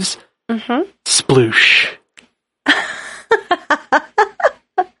sleeves. Mm-hmm. Sploosh.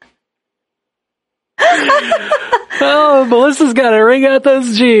 Oh, Melissa's got to wring out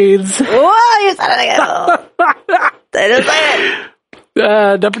those jeans. Whoa, you said it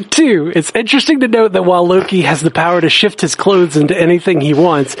again. Number 2, it's interesting to note that while Loki has the power to shift his clothes into anything he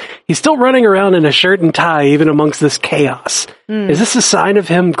wants, he's still running around in a shirt and tie even amongst this chaos. Is this a sign of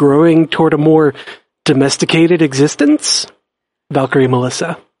him growing toward a more domesticated existence? Valkyrie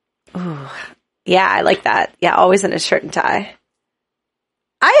Melissa. Ooh. Yeah, I like that. Yeah, always in a shirt and tie.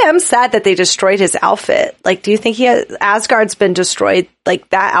 I am sad that they destroyed his outfit. Like, do you think Asgard's been destroyed? Like,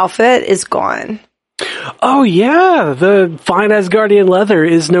 that outfit is gone. Oh, yeah. The fine Asgardian leather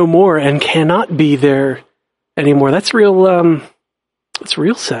is no more and cannot be there anymore. That's real, it's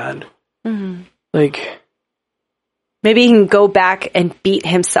real sad. Mm-hmm. Like, maybe he can go back and beat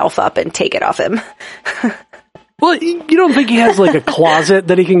himself up and take it off him. Well, you don't think he has, like, a closet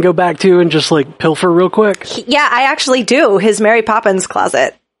that he can go back to and just, like, pilfer real quick? Yeah, I actually do. His Mary Poppins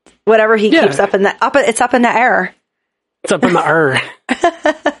closet. Whatever he keeps up in the it's up in the air. It's up in the air.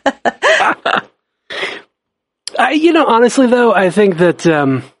 You know, honestly, though, I think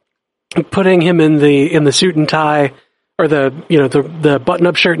that putting him in the suit and tie, or the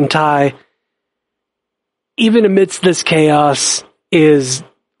button-up shirt and tie, even amidst this chaos, is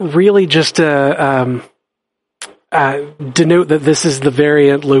really just a denote that this is the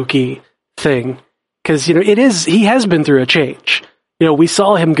variant Loki thing. Because, you know, he has been through a change. You know, we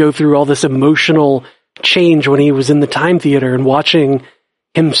saw him go through all this emotional change when he was in the Time Theater and watching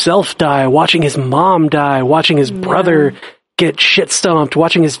himself die, watching his mom die, watching his brother get shit stomped,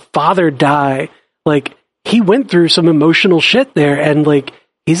 watching his father die. Like, he went through some emotional shit there, and, like,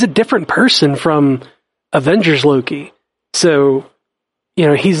 he's a different person from Avengers Loki. So, you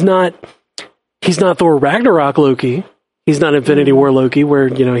know, he's not Thor Ragnarok Loki. He's not Infinity War Loki, where,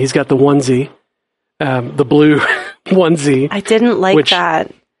 you know, he's got the onesie, the blue onesie. I didn't like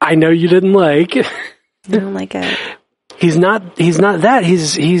that. I know you didn't like. I don't like it. he's not that.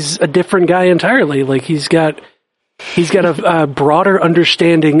 He's a different guy entirely. Like he's got a broader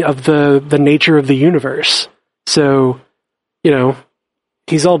understanding of the nature of the universe. So,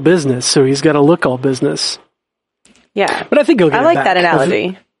 he's all business. So he's got to look all business. Yeah. But I think he'll get I like that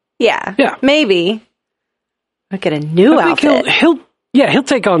analogy. Yeah. Maybe. I'll get a new outfit. He'll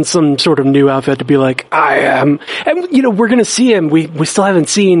take on some sort of new outfit to be like, I am. And, we're going to see him. We still haven't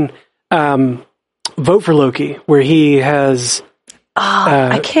seen Vote for Loki, where he has...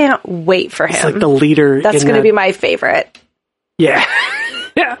 I can't wait for him. It's like the leader. That's going to be my favorite. Yeah.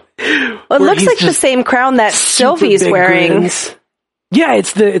 Yeah. Well, it looks like the same crown that Sylvie's wearing. Grins. Yeah,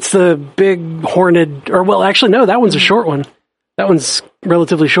 it's the big horned, or well, actually, no, that one's a short one. That one's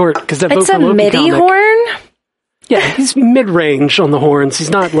relatively short because that it's a midi horn. Yeah, he's mid-range on the horns. He's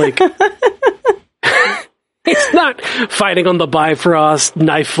not like he's not fighting on the Bifrost,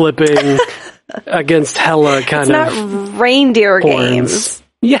 knife flipping against Hela kind of. It's not reindeer horns. games.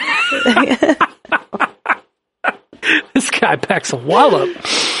 Yeah. This guy packs a wallop.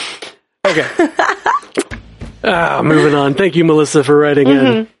 Okay. Moving on. Thank you, Melissa, for writing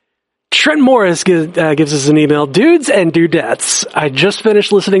in. Trent Morris gives us an email. Dudes and dudettes, I just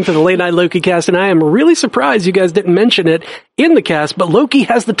finished listening to the Late Night Loki cast, and I am really surprised you guys didn't mention it in the cast, but Loki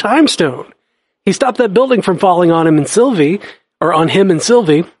has the Time Stone. He stopped that building from falling on him and Sylvie, or on him and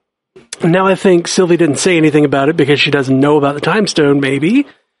Sylvie. Now I think Sylvie didn't say anything about it because she doesn't know about the Time Stone, maybe.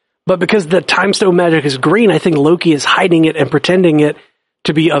 But because the Time Stone magic is green, I think Loki is hiding it and pretending it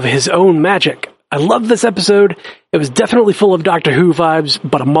to be of his own magic. I love this episode. It was definitely full of Doctor Who vibes,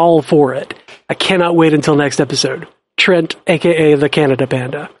 but I'm all for it. I cannot wait until next episode. Trent, a.k.a. the Canada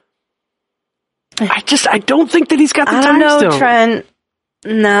Panda. I don't think that he's got the Time Stone. I don't know, Trent.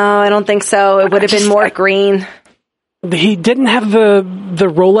 No, I don't think so. It would have been more green. He didn't have the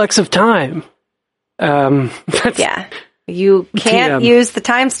Rolex of time. Yeah. You can't use the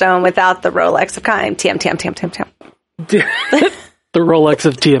Time Stone without the Rolex of time. TM. The Rolex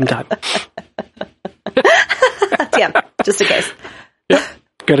of TM time. TM, just in case. Yep.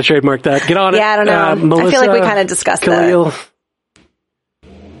 Got to trademark that. Get on it. Yeah, I don't know. Melissa, I feel like we kind of discussed Khalil.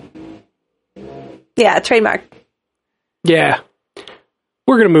 that. Yeah, trademark. Yeah.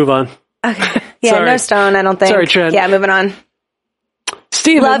 We're going to move on. Okay. Yeah, no stone, I don't think. Sorry, Trent. Yeah, moving on.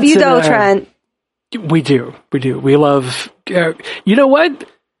 Steven, love you though, Trent. We do. We love... you know what?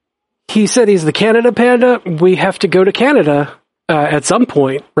 He said he's the Canada Panda. We have to go to Canada at some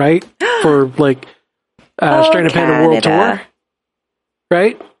point, right? For like Strain of Panda World Tour.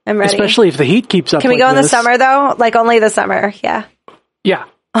 Right? I'm ready. Especially if the heat keeps up. Can we go in the summer though? Like only the summer, yeah. Yeah.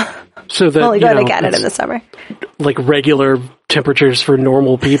 So that only go to Canada in the summer. Like regular temperatures for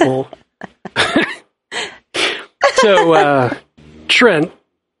normal people. So Trent,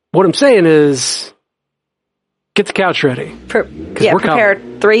 what I'm saying is get the couch ready. Prepare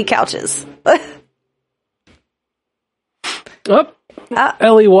 3 couches.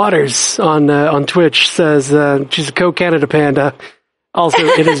 Ellie Waters on Twitch says she's a co-Canada Panda. Also,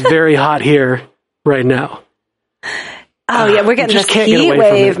 it is very hot here right now. Oh yeah, we're getting this heat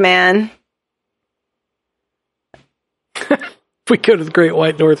wave, man. If we go to the Great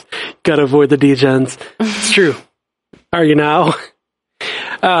White North, gotta avoid the degens. It's true. Are you now?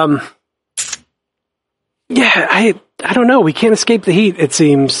 Yeah, I don't know. We can't escape the heat, it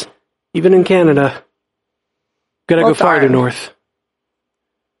seems. Even in Canada. Gotta go farther north.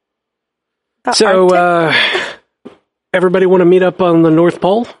 So, everybody want to meet up on the North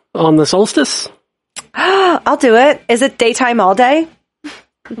Pole on the solstice? I'll do it. Is it daytime all day?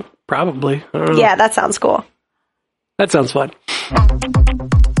 Probably. I don't know. Yeah, that sounds cool. That sounds fun.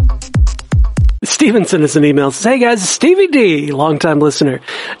 Steven sent us an email. Says, hey guys, Stevie D, longtime listener.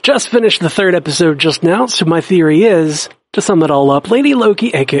 Just finished the 3rd episode just now, so my theory is, to sum it all up, Lady Loki,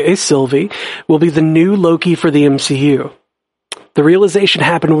 aka Sylvie, will be the new Loki for the MCU. The realization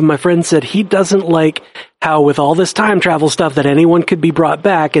happened when my friend said he doesn't like how with all this time travel stuff that anyone could be brought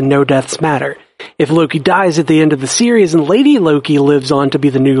back and no deaths matter. If Loki dies at the end of the series and Lady Loki lives on to be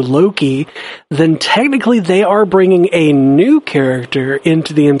the new Loki, then technically they are bringing a new character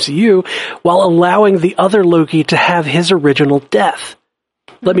into the MCU while allowing the other Loki to have his original death.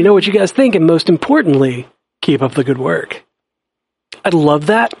 Let me know what you guys think, and most importantly, keep up the good work. I love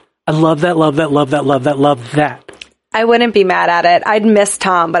that. I love that, love that, love that, love that, love that. I wouldn't be mad at it. I'd miss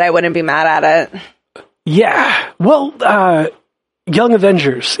Tom, but I wouldn't be mad at it. Yeah. Well, Young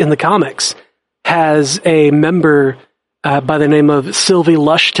Avengers in the comics has a member by the name of Sylvie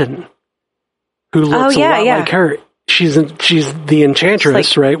Lushton who looks a lot like her. She's the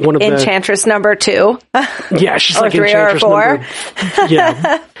Enchantress, right? One of Enchantress number 2. Yeah, she's or like 3 Enchantress or 4.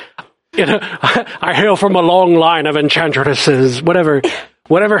 Yeah. I hail from a long line of enchantresses, whatever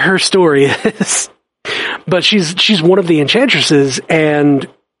her story is. But she's one of the enchantresses, and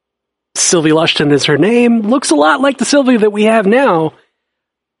Sylvie Lushton is her name. Looks a lot like the Sylvie that we have now.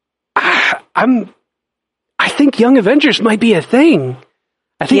 I think Young Avengers might be a thing.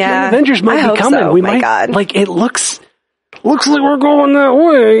 I think Young Avengers might be coming. So. We might God. like it looks like we're going that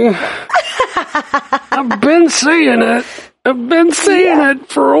way. I've been saying it. I've been saying it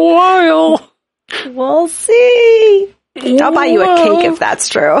for a while. We'll see. I'll buy you a cake if that's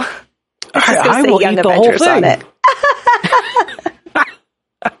true. I will Young eat the Avengers whole thing. On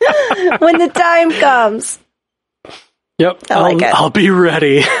it. When the time comes. Yep, I like it. I'll be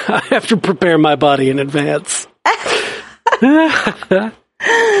ready. I have to prepare my body in advance.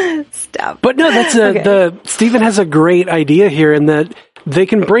 Stop. But no, that's Steven has a great idea here in that they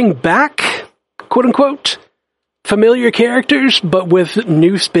can bring back, quote unquote, familiar characters, but with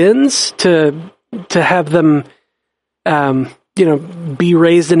new spins to have them, be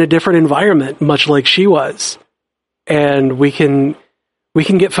raised in a different environment, much like she was. And we can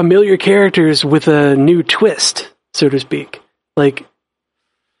get familiar characters with a new twist, so to speak. Like,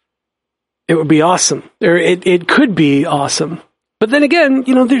 it would be awesome. Or it could be awesome. But then again,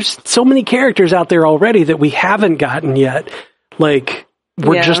 there's so many characters out there already that we haven't gotten yet. Like,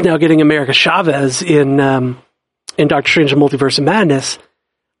 we're just now getting America Chavez in Doctor Strange: The Multiverse of Madness.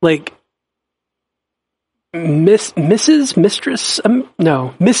 Like, Miss America.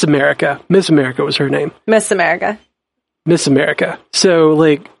 Miss America was her name. Miss America. Miss America. So,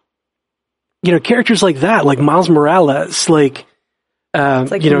 like, characters like that, like Miles Morales, like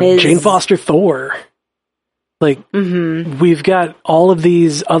Jane Foster Thor. Like, we've got all of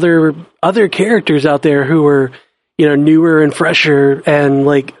these other characters out there who are, newer and fresher, and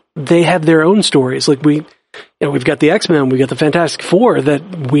like they have their own stories. Like we've got the X-Men, we've got the Fantastic Four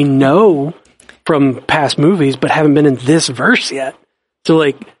that we know from past movies, but haven't been in this verse yet. So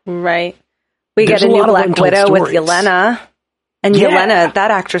like, right, we get a new Black Widow with Yelena, and Yelena,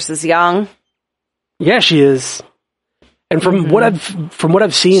 that actress is young. Yeah, she is. And from what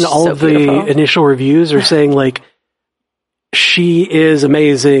I've seen, all of the initial reviews are saying like she is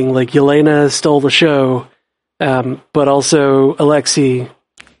amazing. Like Yelena stole the show, but also Alexei,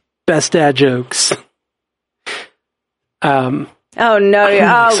 best dad jokes. Oh no!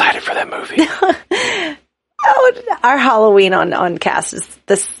 I'm excited for that movie. Our Halloween on cast is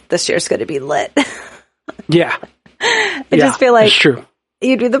this year's going to be lit. Yeah, I just feel like it's true.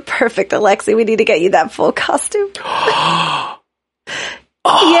 You'd be the perfect Alexei. We need to get you that full costume. Yeah.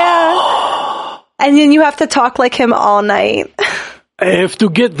 And then you have to talk like him all night. I have to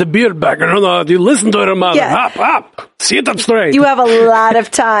get the beard back. I don't know. You listen to her, mother. Yeah. Up. Sit up straight. You have a lot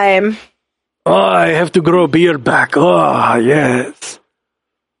of time. Oh, I have to grow beard back. Oh, yes.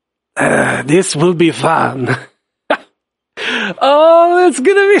 This will be fun. Oh, it's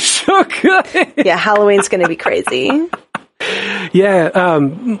going to be so good. Yeah, Halloween's going to be crazy. Yeah,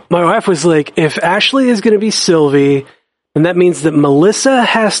 my wife was like, if Ashley is going to be Sylvie, then that means that Melissa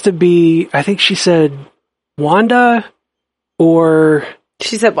has to be, I think she said Wanda, or...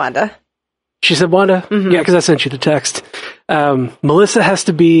 She said Wanda. She said Wanda? Mm-hmm. Yeah, because I sent you the text. Melissa has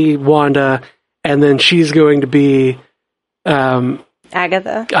to be Wanda, and then she's going to be...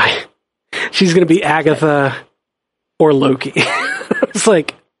 Agatha? She's going to be Agatha or Loki. It's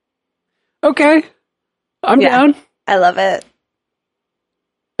like, okay, I'm down. I love it.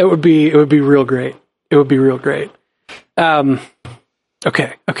 It would be real great. It would be real great.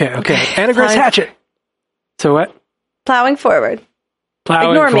 Okay. Anna Grace Hatchet. So what? Plowing forward.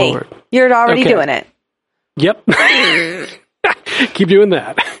 Ignore forward. Me. You're already doing it. Yep. Keep doing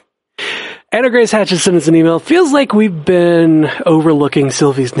that. Anna Grace Hatchet sent us an email. Feels like we've been overlooking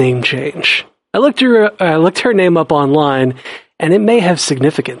Sylvie's name change. I looked her name up online, and it may have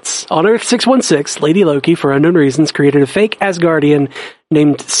significance. On Earth 616, Lady Loki, for unknown reasons, created a fake Asgardian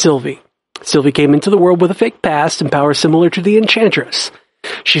named Sylvie. Sylvie came into the world with a fake past and powers similar to the Enchantress.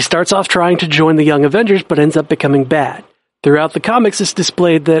 She starts off trying to join the Young Avengers, but ends up becoming bad. Throughout the comics, it's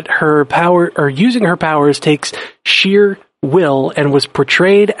displayed that using her powers takes sheer will and was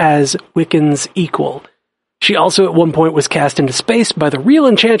portrayed as Wiccan's equal. She also at one point was cast into space by the real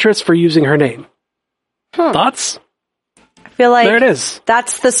Enchantress for using her name. Thoughts? I feel like there it is.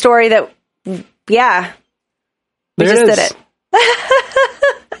 That's the story that, we there just did it.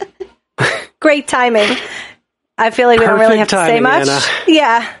 Great timing. I feel like we don't really have to say much. Anna.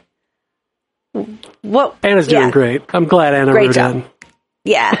 Yeah. Anna's doing great. I'm glad Anna wrote in.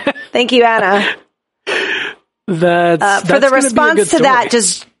 Yeah. Thank you, Anna. That's for the response to that,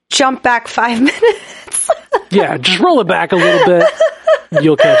 just jump back 5 minutes. Yeah, just roll it back a little bit.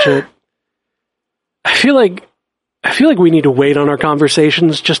 You'll catch it. I feel like we need to wait on our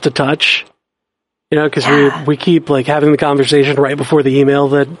conversations just a touch, because we keep like having the conversation right before the email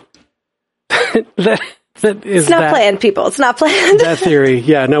that is it's not planned, people. It's not planned. That theory.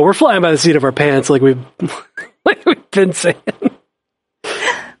 Yeah, no, we're flying by the seat of our pants like we've been saying.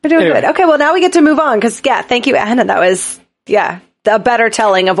 We're doing good. Okay, well, now we get to move on because, thank you, Anna. That was, a better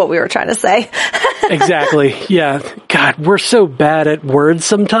telling of what we were trying to say. Exactly. Yeah. God, we're so bad at words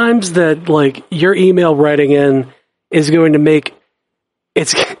sometimes that, like, your email writing in is going to make,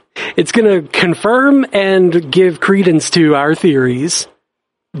 it's going to confirm and give credence to our theories,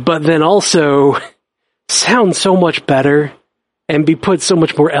 but then also sound so much better and be put so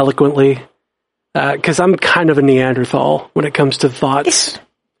much more eloquently. Because I'm kind of a Neanderthal when it comes to thoughts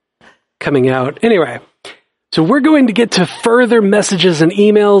coming out. Anyway, so we're going to get to further messages and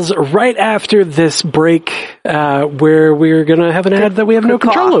emails right after this break, where we're going to have an ad that we have no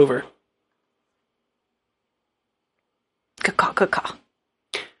control over. Good call.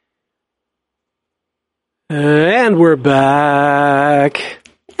 And we're back.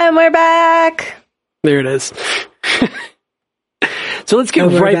 There it is. So let's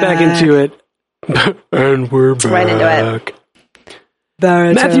get right back into it. And we're back. Right into it.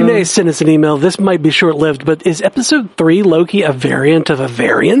 Matthew Ney sent us an email. This might be short-lived, but is episode 3 Loki a variant of a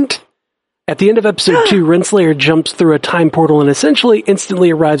variant? At the end of episode 2, Renslayer jumps through a time portal and essentially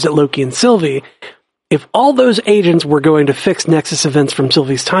instantly arrives at Loki and Sylvie. If all those agents were going to fix Nexus events from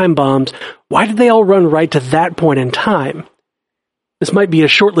Sylvie's time bombs, why did they all run right to that point in time? This might be a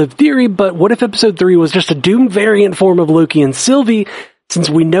short-lived theory, but what if episode 3 was just a doomed variant form of Loki and Sylvie, since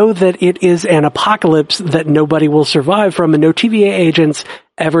we know that it is an apocalypse that nobody will survive from and no TVA agents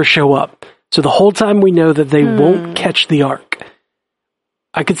ever show up. So the whole time we know that they won't catch the arc.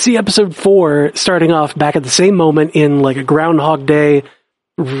 I could see episode 4 starting off back at the same moment in like a Groundhog Day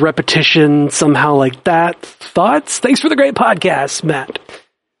repetition, somehow like that. Thoughts? Thanks for the great podcast, Matt.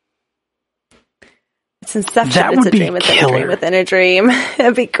 It's Inception. That would be killer. Within a dream.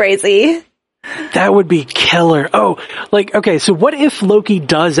 It'd be crazy. That would be killer. Oh, like, okay, so what if Loki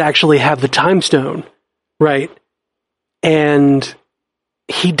does actually have the time stone, right? And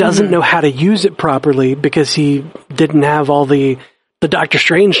he doesn't know how to use it properly because he didn't have all the Doctor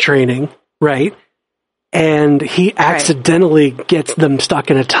Strange training, right? And he accidentally gets them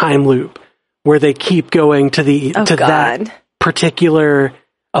stuck in a time loop where they keep going to that particular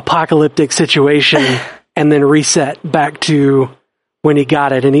apocalyptic situation and then reset back to when he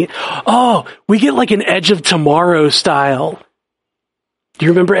got it. And we get like an Edge of Tomorrow style. Do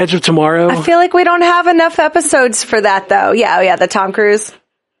you remember Edge of Tomorrow? I feel like we don't have enough episodes for that though. Yeah, the Tom Cruise,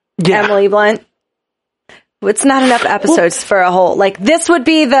 Emily Blunt. It's not enough episodes for a whole, like, this would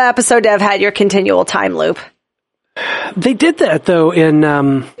be the episode to have had your continual time loop. They did that though in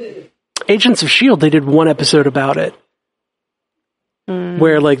Agents of S.H.I.E.L.D. They did one episode about it.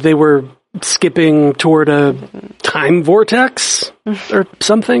 Where like they were skipping toward a time vortex or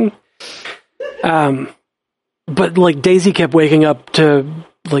something. But like Daisy kept waking up to,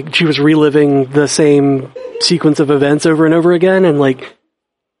 like, she was reliving the same sequence of events over and over again and like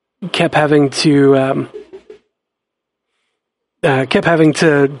kept having to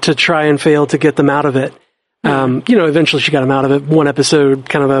try and fail to get them out of it. Eventually she got them out of it. One episode,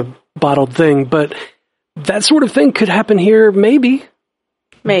 kind of a bottled thing, but that sort of thing could happen here, maybe.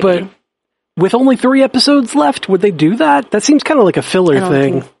 But with only 3 episodes left, would they do that? That seems kind of like a filler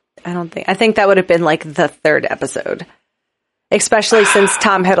thing. I think that would have been like the 3rd episode. Especially since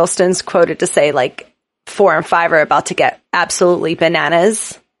Tom Hiddleston's quoted to say like 4 and 5 are about to get absolutely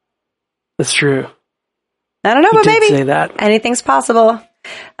bananas. That's true. I don't know, but maybe say that. Anything's possible.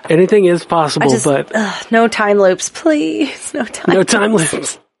 Anything is possible, but no time loops, please. No time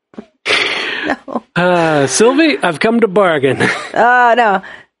loops. No. Sylvie, I've come to bargain. Oh, no.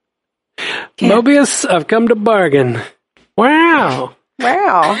 Mobius, I've come to bargain. Wow.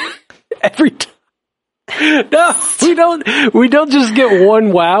 Every time. No, we don't just get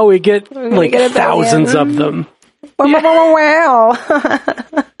one wow, we get thousands of them. Wow.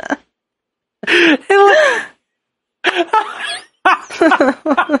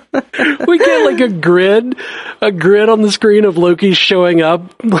 We get like a grid on the screen of Loki showing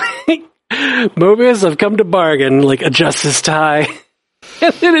up. Mobius, I've come to bargain. Like, adjust his tie,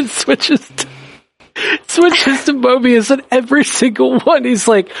 and then it switches to Mobius, and every single one he's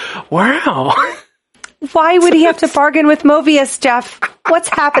like, "Wow." Why would he have to bargain with Mobius, Jeff? What's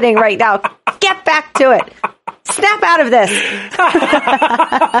happening right now? Get back to it. Snap out of this.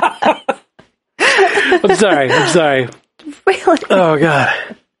 I'm sorry. Really? Oh, God.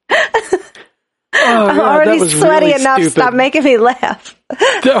 I'm already sweaty really enough. Stupid. Stop making me laugh.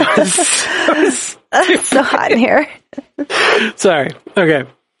 That was It's so hot in here. Sorry. Okay.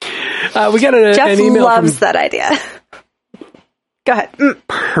 We got Jeff an email loves that idea. Go ahead.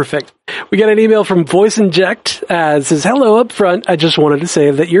 Perfect. We got an email from Voice Inject. Says, hello up front. I just wanted to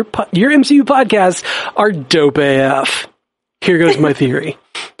say that your MCU podcasts are dope AF. Here goes my theory.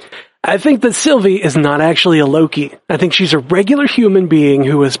 I think that Sylvie is not actually a Loki. I think she's a regular human being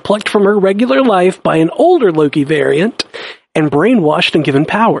who was plucked from her regular life by an older Loki variant and brainwashed and given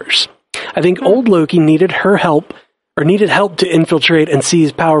powers. I think old Loki needed help to infiltrate and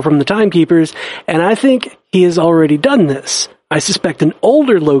seize power from the Timekeepers, and I think he has already done this. I suspect an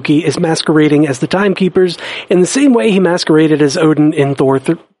older Loki is masquerading as the Timekeepers in the same way he masqueraded as Odin in Thor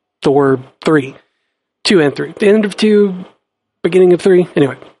 3. 2 and 3. The end of 2, beginning of 3.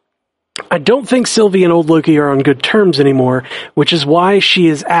 Anyway. I don't think Sylvie and old Loki are on good terms anymore, which is why she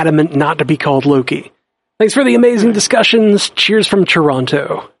is adamant not to be called Loki. Thanks for the amazing discussions. Cheers from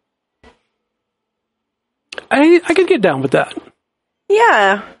Toronto. I could get down with that.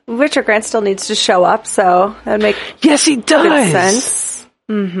 Yeah. Richard Grant still needs to show up, so that would make yes, he does. Good sense.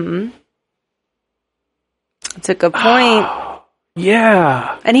 Mm-hmm. That's a good point.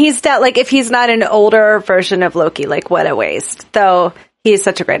 Yeah. And he's like, if he's not an older version of Loki, like, what a waste. Though he's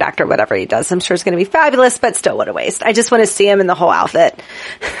such a great actor, whatever he does, I'm sure it's going to be fabulous, but still, what a waste. I just want to see him in the whole outfit.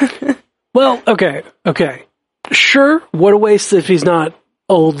 Well, okay. Sure, what a waste if he's not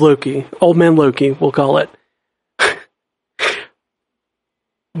old man Loki, we'll call it.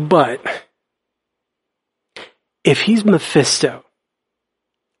 But if he's Mephisto.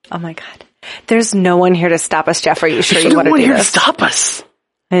 Oh my God. There's no one here to stop us, Jeff. Are you sure you want to do this? There's no one here to stop us.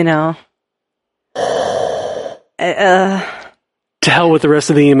 I know. To hell with the rest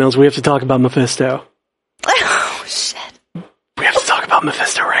of the emails. We have to talk about Mephisto. Oh, shit. We have to talk about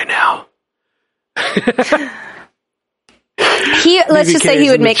Mephisto right now. Let's just say he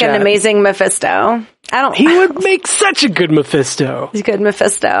would make an amazing Mephisto. He would make such a good Mephisto. He's a good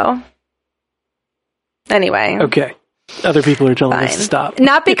Mephisto. Anyway. Okay. Other people are telling us to stop.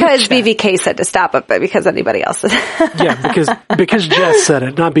 Not because BVK said to stop it, but because anybody else said. Yeah, because Jess said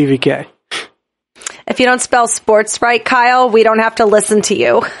it, not BVK. If you don't spell sports right, Kyle, we don't have to listen to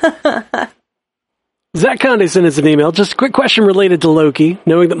you. Zach Conde sent us an email. Just a quick question related to Loki.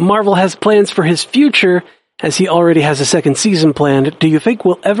 Knowing that Marvel has plans for his future, as he already has a second season planned, do you think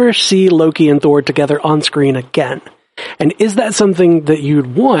we'll ever see Loki and Thor together on screen again? And is that something that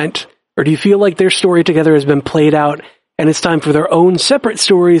you'd want, or do you feel like their story together has been played out and it's time for their own separate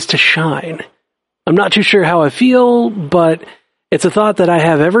stories to shine? I'm not too sure how I feel, but it's a thought that I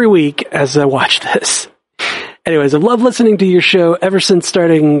have every week as I watch this. Anyways, I've loved listening to your show ever since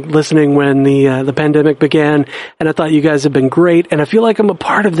starting listening when the pandemic began, and I thought you guys have been great, and I feel like I'm a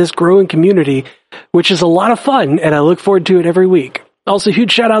part of this growing community, which is a lot of fun, and I look forward to it every week. Also,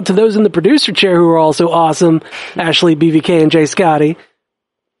 huge shout out to those in the producer chair who are also awesome, Ashley, BVK, and Jay Scotty.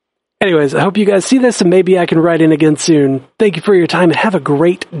 Anyways, I hope you guys see this, and maybe I can write in again soon. Thank you for your time, and have a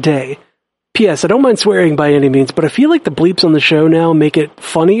great day. P.S. I don't mind swearing by any means, but I feel like the bleeps on the show now make it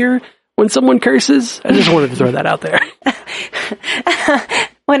funnier when someone curses. I just wanted to throw that out there.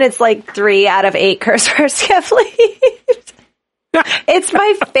 When it's like 3 out of 8 curse words get bleeped. It's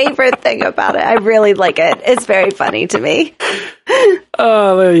my favorite thing about it. I really like it. It's very funny to me.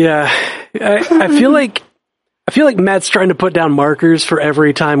 Oh, yeah. I feel like Matt's trying to put down markers for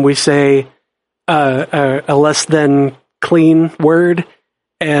every time we say a less than clean word,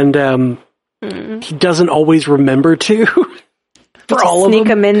 and he doesn't always remember to. For all of them. Sneak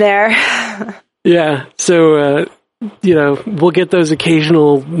them in there. Yeah, so, we'll get those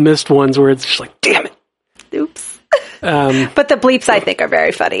occasional missed ones where it's just like, damn it. Oops. But the bleeps, I think, are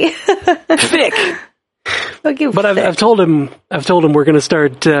very funny. Thick. But I've told him we're gonna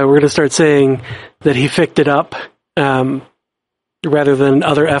start saying that he ficked it up, rather than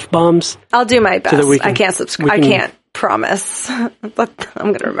other F-bombs. I'll do my best. So I can't promise, but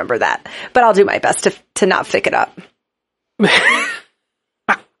I'm gonna remember that. But I'll do my best to not fick it up.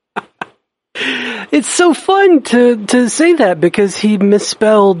 It's so fun to say that because he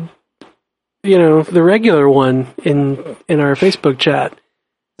misspelled, the regular one in our Facebook chat.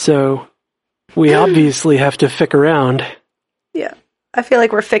 So we obviously have to fick around. Yeah. I feel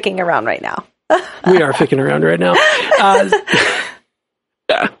like we're ficking around right now. We are ficking around right now.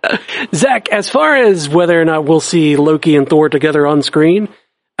 Zach, as far as whether or not we'll see Loki and Thor together on screen,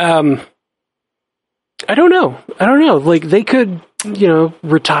 I don't know. Like, they could,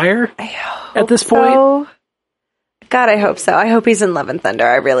 retire at this point. God, I hope so. I hope he's in Love and Thunder.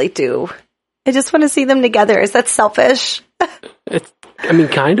 I really do. I just want to see them together. Is that selfish?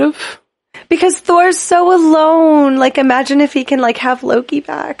 Kind of. Because Thor's so alone. Like, imagine if he can, have Loki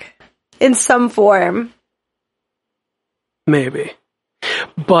back. in some form. Maybe.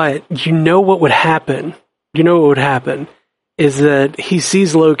 But you know what would happen? You know what would happen is that he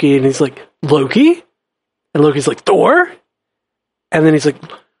sees Loki and he's like, Loki? And Loki's like, Thor? And then he's like,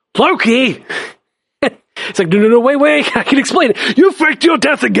 Loki! It's like, no, wait, I can explain it. You faked your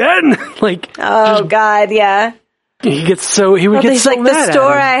death again! Like, oh, God, yeah. He would get so mad the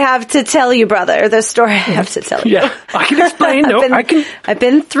story I have to tell you, brother. The story I have to tell you. Yeah, I can explain. I've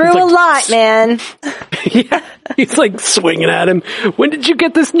been through a lot, man. Yeah, he's like swinging at him. When did you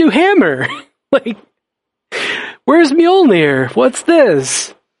get this new hammer? Like, where's Mjolnir? What's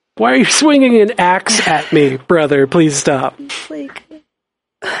this? Why are you swinging an axe at me, brother? Please stop. Like,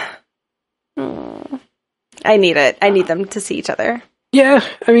 I need it. I need them to see each other. Yeah,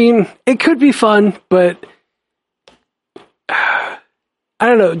 I mean, it could be fun, but I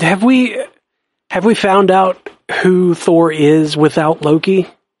don't know. Have we found out who Thor is without Loki,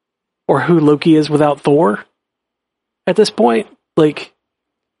 or who Loki is without Thor? At this point, like,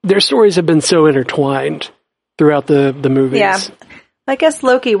 their stories have been so intertwined throughout the movies. Yeah, I guess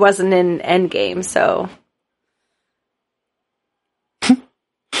Loki wasn't in Endgame, so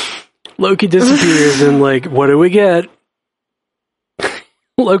Loki disappears, and like, what do we get?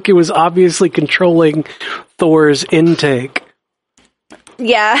 Loki was obviously controlling Thor's intake.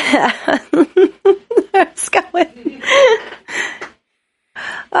 Yeah. It's going.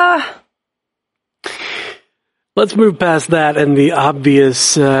 Let's move past that and the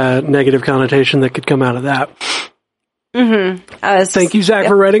obvious negative connotation that could come out of that. Thank you, Zach,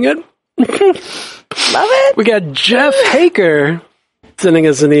 for writing it. Love it. We got Jeff Haker sending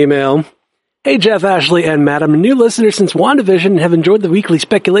us an email. Hey, Jeff, Ashley, and Matt. I'm a new listener since WandaVision and have enjoyed the weekly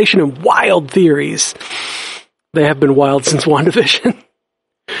speculation and wild theories. They have been wild since WandaVision.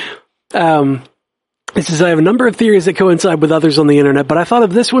 It says, I have a number of theories that coincide with others on the internet, but I thought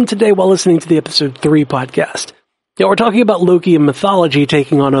of this one today while listening to the episode 3 podcast. Yeah, we're talking about Loki in mythology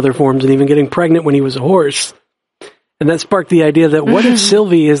taking on other forms and even getting pregnant when he was a horse. And that sparked the idea that what if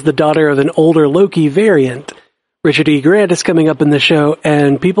Sylvie is the daughter of an older Loki variant? Richard E. Grant is coming up in the show,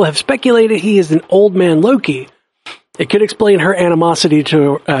 and people have speculated he is an old man Loki. It could explain her animosity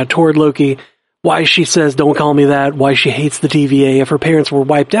toward Loki, why she says, don't call me that, why she hates the TVA if her parents were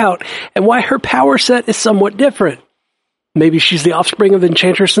wiped out, and why her power set is somewhat different. Maybe she's the offspring of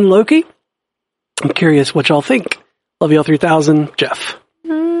Enchantress and Loki? I'm curious what y'all think. Love y'all 3000, Jeff.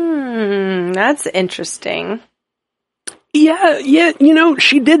 That's interesting. Yeah, you know,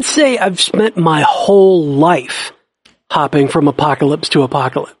 she did say, I've spent my whole life hopping from apocalypse to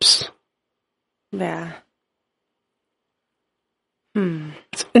apocalypse. Yeah.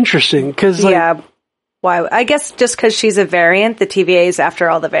 It's interesting, because, like, yeah, why? I guess just because she's a variant, the TVA is after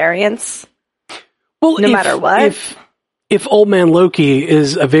all the variants. Well, no matter what. If Old Man Loki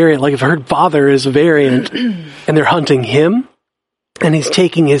is a variant, like if her father is a variant, and they're hunting him, and he's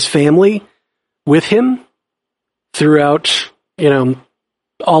taking his family with him throughout, you know,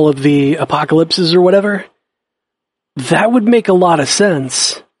 all of the apocalypses or whatever, that would make a lot of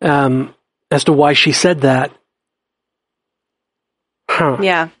sense as to why she said that. Huh.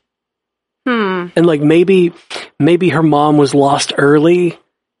 Yeah. And like maybe her mom was lost early,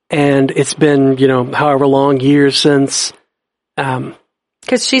 and it's been, you know, however long years since.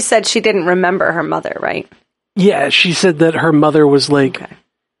 Because she said she didn't remember her mother, right? Yeah, she said that her mother was like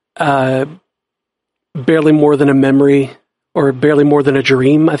barely more than a memory, or barely more than a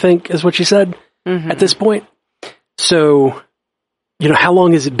dream, I think is what she said at this point. So, you know, how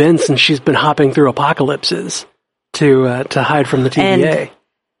long has it been since she's been hopping through apocalypses to hide from the TVA? And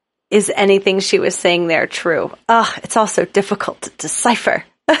is anything she was saying there true? It's also difficult to decipher.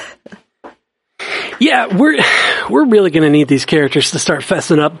 Yeah, we're really going to need these characters to start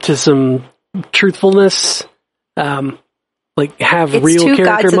fessing up to some truthfulness, like have it's real two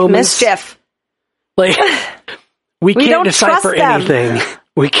character gods moments. Of mischief. Like we can't decipher anything.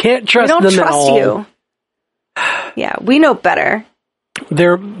 We can't trust them at all. We don't trust you. Yeah, we know better.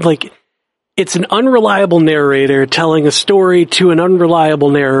 They're like, it's an unreliable narrator telling a story to an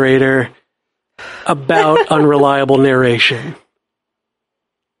unreliable narrator about unreliable narration.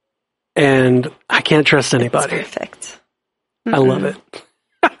 And I can't trust anybody. It's perfect. I love it.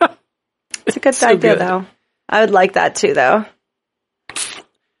 It's a good idea, though. I would like that too, though.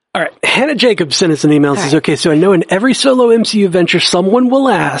 All right. Hannah Jacobs sent us an email and says, okay, so I know in every solo MCU venture, someone will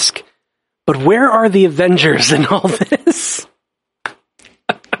ask, but where are the Avengers in all this?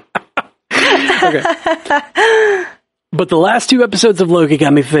 Okay. But the last 2 episodes of Loki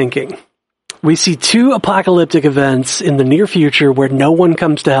got me thinking. We see 2 apocalyptic events in the near future where no one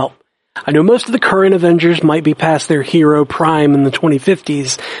comes to help. I know most of the current Avengers might be past their hero prime in the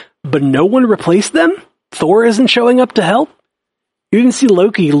 2050s, but no one replaced them? Thor isn't showing up to help? You even see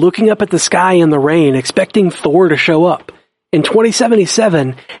Loki looking up at the sky in the rain, expecting Thor to show up. In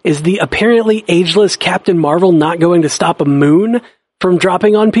 2077, is the apparently ageless Captain Marvel not going to stop a moon from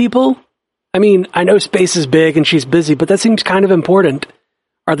dropping on people? I mean, I know space is big and she's busy, but that seems kind of important.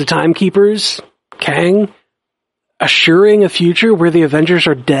 Are the Timekeepers, Kang, assuring a future where the Avengers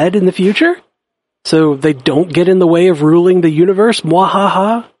are dead in the future? So they don't get in the way of ruling the universe?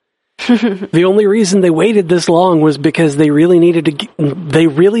 Mwahaha. The only reason they waited this long was because they really needed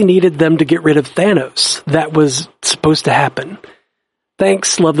them to get rid of Thanos. That was supposed to happen.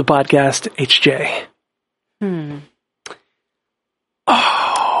 Thanks. Love the podcast. HJ.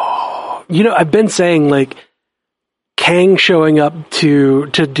 Oh, I've been saying like Kang showing up to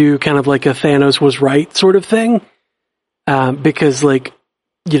do kind of like a Thanos was right sort of thing. Because like,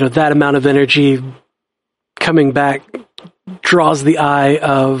 that amount of energy coming back draws the eye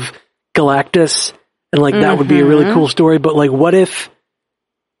of Galactus, and like that would be a really cool story. But like, what if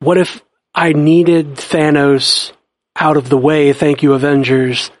I needed Thanos out of the way? Thank you,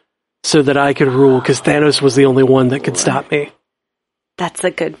 Avengers, so that I could rule, because Thanos was the only one that could stop me. That's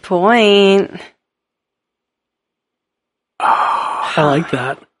a good point. Oh, I like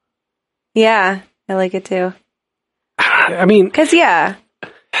that. Yeah, I like it too. I mean, because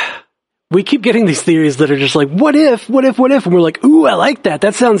we keep getting these theories that are just like, what if? And we're like, ooh, I like that.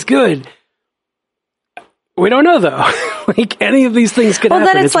 That sounds good. We don't know, though. Like, any of these things could happen.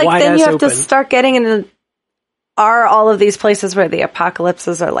 Well, then it's like, then you have open. to start getting into, are all of these places where the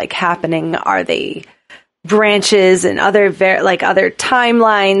apocalypses are, like, happening, are they branches and other other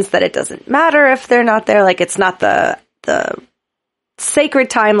timelines that it doesn't matter if they're not there? Like, it's not the sacred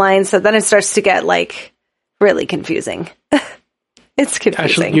timeline, so then it starts to get, like, really confusing. It's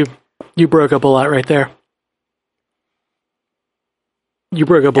confusing. Actually, you broke up a lot right there. You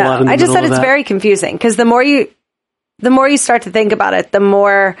broke up a lot in the I just middle said of it's that. very confusing, because the more you start to think about it, the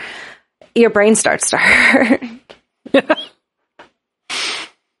more your brain starts to hurt.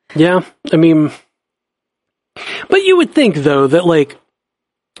 Yeah, I mean, but you would think, though, that, like,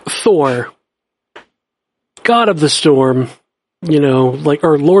 Thor, God of the Storm,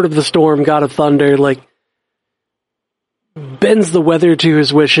 or Lord of the Storm, God of Thunder, like, bends the weather to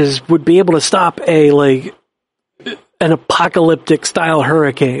his wishes, would be able to stop an apocalyptic style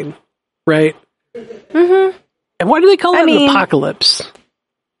hurricane, right? Mm-hmm. And why do they call it an apocalypse?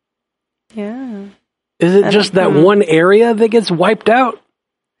 Yeah. Is it just that one area that gets wiped out?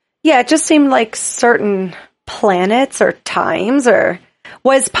 Yeah, it just seemed like certain planets or times, or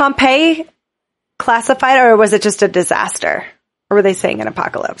was Pompeii classified, or was it just a disaster? Or were they saying an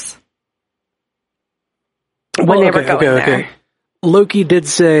apocalypse? When they were going there. Loki did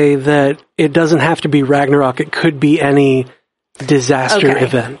say that it doesn't have to be Ragnarok. It could be any disaster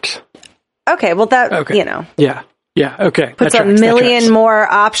event. Okay, well Yeah, okay. Puts a million more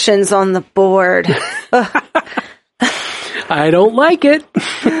options on the board. I don't like it.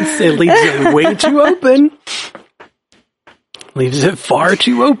 It leaves it way too open. Leaves it far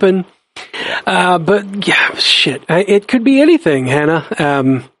too open. But yeah, shit. It could be anything,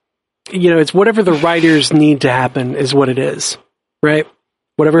 Hannah. It's whatever the writers need to happen is what it is, right?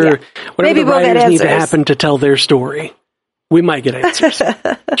 Whatever the writers need to happen to tell their story. We might get answers.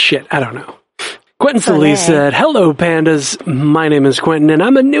 Shit, I don't know. Quentin Solis said, "Hello, pandas. My name is Quentin, and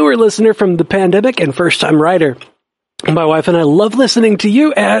I'm a newer listener from the pandemic and first-time writer. My wife and I love listening to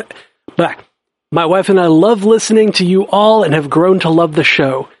you My wife and I love listening to you all and have grown to love the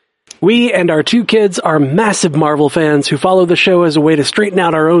show. We and our 2 kids are massive Marvel fans who follow the show as a way to straighten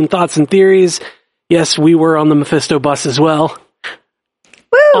out our own thoughts and theories. Yes, we were on the Mephisto bus as well.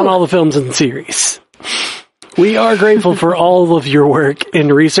 Woo! On all the films and series. We are grateful for all of your work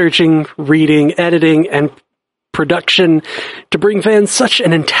in researching, reading, editing, and production to bring fans such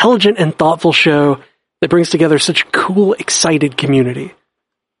an intelligent and thoughtful show that brings together such a cool, excited community."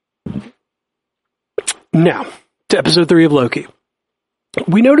 Now, to episode 3 of Loki.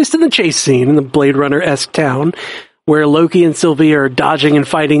 We noticed in the chase scene in the Blade Runner-esque town, where Loki and Sylvie are dodging and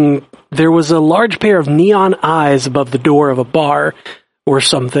fighting, there was a large pair of neon eyes above the door of a bar or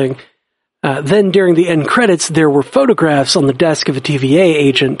something. Then during the end credits, there were photographs on the desk of a TVA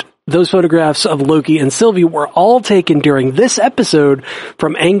agent. Those photographs of Loki and Sylvie were all taken during this episode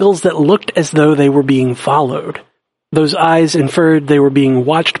from angles that looked as though they were being followed. Those eyes inferred they were being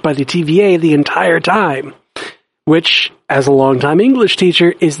watched by the TVA the entire time, which, as a longtime English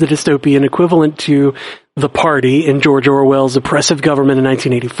teacher, is the dystopian equivalent to The Party in George Orwell's oppressive government in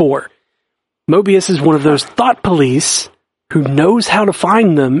 1984. Mobius is one of those thought police who knows how to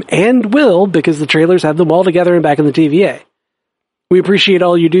find them and will, because the trailers have them all together and back in the TVA. We appreciate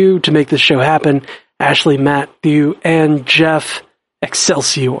all you do to make this show happen. Ashley, Matthew, and Jeff,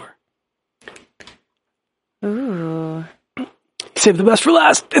 Excelsior. Ooh. Save the best for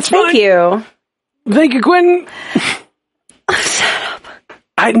last. It's fine. Thank you. Thank you, Quentin.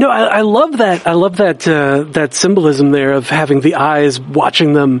 I know. I love that. I love that that symbolism there of having the eyes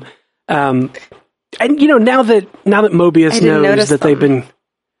watching them. And now that Mobius knows that they've been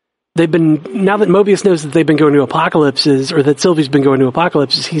now that Mobius knows that they've been going to apocalypses, or that Sylvie's been going to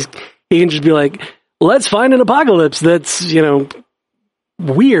apocalypses, he can just be like, let's find an apocalypse that's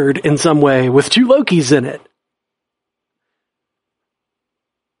weird in some way with 2 Lokis in it.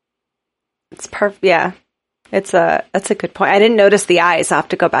 It's perfect. Yeah. That's a good point. I didn't notice the eyes. I'll have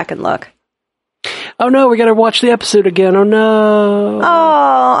to go back and look. Oh no, we gotta watch the episode again. Oh no.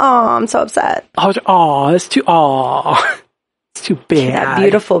 Oh, I'm so upset. It's too bad. That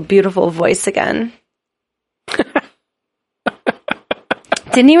beautiful, beautiful voice again.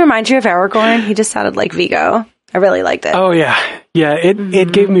 Didn't he remind you of Aragorn? He just sounded like Viggo. I really liked it. Oh yeah. Yeah,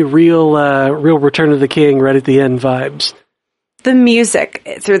 it gave me real Return of the King right at the end vibes. The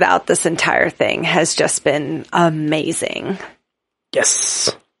music throughout this entire thing has just been amazing.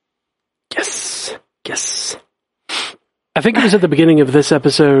 Yes. Yes. Yes. I think it was at the beginning of this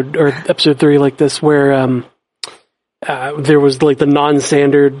episode, or episode 3 like this, where there was like the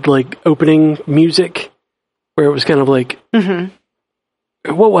non-standard like opening music, where it was kind of like,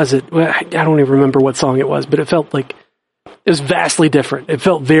 what was it? I don't even remember what song it was, but it felt like it was vastly different. It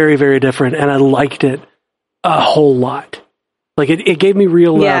felt very, very different, and I liked it a whole lot. Like it gave me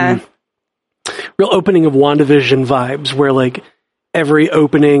real opening of WandaVision vibes, where like every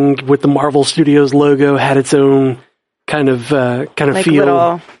opening with the Marvel Studios logo had its own kind of like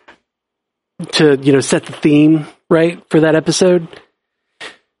feel to set the theme right for that episode.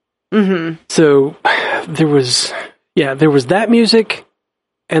 Mm-hmm. So there was that music,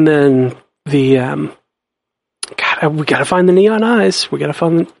 and then the we gotta find the neon eyes. We gotta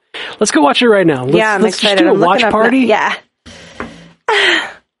find the. Let's go watch it right now. I'm let's excited. Just do a watch party. Yeah.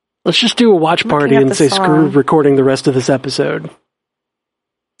 Let's just do a watch party and say screw recording the rest of this episode.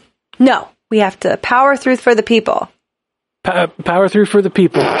 No, we have to power through for the people. Power through for the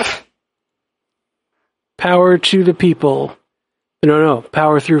people. Power to the people. No,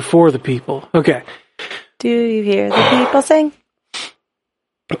 power through for the people. Okay. Do you hear the people sing?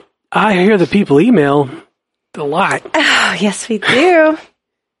 I hear the people email a lot. Oh, yes, we do.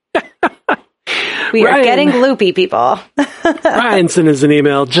 We are getting loopy, people. Ryan sent us an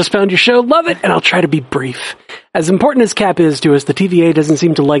email. Just found your show. Love it. And I'll try to be brief. As important as Cap is to us, the TVA doesn't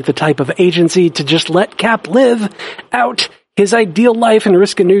seem to like the type of agency to just let Cap live out his ideal life and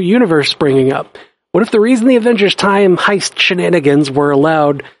risk a new universe springing up. What if the reason the Avengers time heist shenanigans were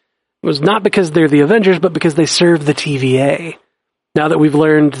allowed was not because they're the Avengers, but because they serve the TVA? Now that we've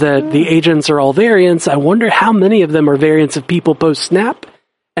learned that the agents are all variants, I wonder how many of them are variants of people post-snap,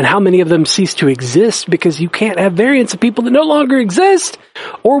 and how many of them cease to exist because you can't have variants of people that no longer exist,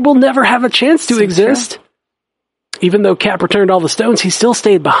 or will never have a chance to exist. True. Even though Cap returned all the stones, he still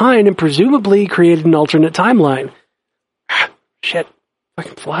stayed behind and presumably created an alternate timeline. Shit. I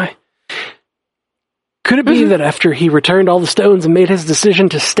can fly. Could it be that after he returned all the stones and made his decision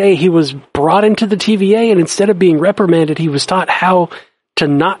to stay, he was brought into the TVA, and instead of being reprimanded, he was taught how to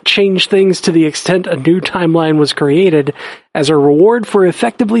not change things to the extent a new timeline was created as a reward for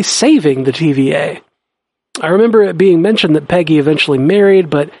effectively saving the TVA? I remember it being mentioned that Peggy eventually married,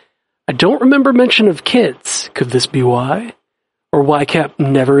 but I don't remember mention of kids. Could this be why? Or why Cap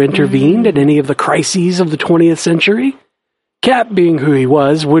never intervened in any of the crises of the 20th century? Cap, being who he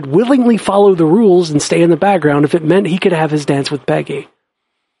was, would willingly follow the rules and stay in the background if it meant he could have his dance with Peggy.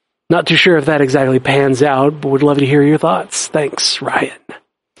 Not too sure if that exactly pans out, but would love to hear your thoughts. Thanks, Ryan.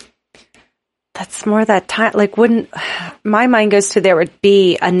 That's more that time. Like, my mind goes to there would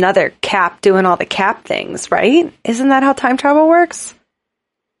be another Cap doing all the Cap things, right? Isn't that how time travel works?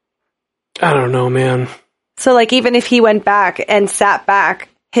 I don't know, man. So, like, even if he went back and sat back,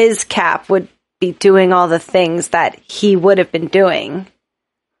 his Cap would be doing all the things that he would have been doing.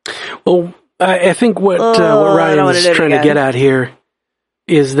 Well, I think what Ryan is trying to get at here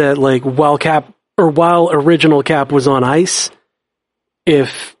is that, like, while original Cap was on ice,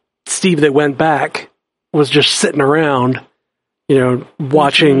 if Steve that went back was just sitting around,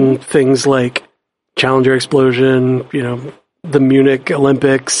 watching things like Challenger explosion, the Munich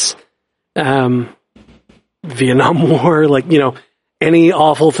Olympics, Vietnam War, any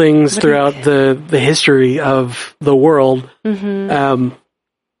awful things throughout the history of the world,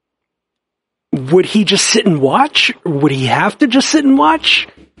 would he just sit and watch? Would he have to just sit and watch?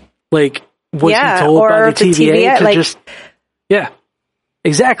 Like, was he told by the TVA to just... Yeah.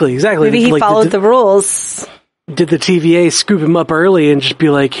 Exactly. Maybe he followed the rules. Did the TVA scoop him up early and just be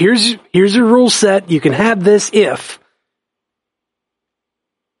like, here's your rule set, you can have this if.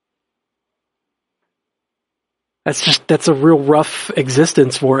 That's a real rough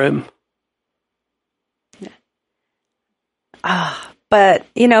existence for him. But,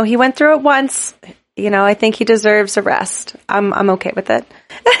 he went through it once. I think he deserves a rest. I'm okay with it.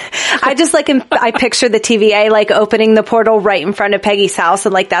 I just I picture the TVA opening the portal right in front of Peggy's house,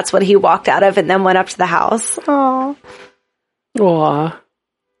 and that's what he walked out of and then went up to the house. Aww.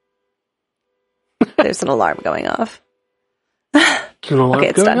 There's an alarm going off. An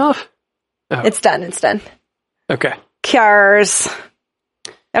alarm going off? Oh. It's done. Okay. Cures.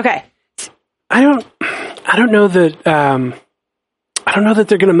 Okay. I don't know that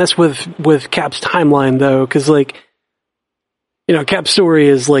they're going to mess with Cap's timeline though, because Cap's story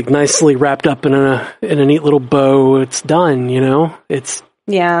is nicely wrapped up in a neat little bow. It's done, It's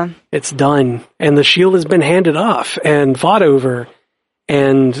done, and the shield has been handed off and fought over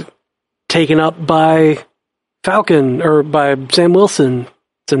and taken up by Falcon or by Sam Wilson.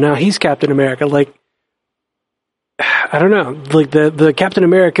 So now he's Captain America. I don't know. The Captain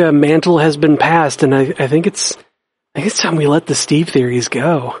America mantle has been passed, and I think it's time we let the Steve theories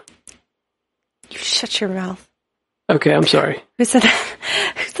go. You shut your mouth. Okay, I'm sorry. Who said that?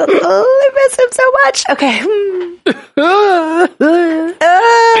 I miss him so much. Okay.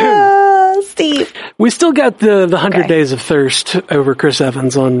 Steve. We still got the 100 Days of Thirst over Chris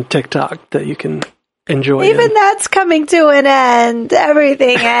Evans on TikTok that you can enjoy. Even that's coming to an end.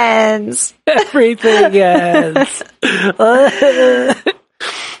 Everything ends. Everything ends.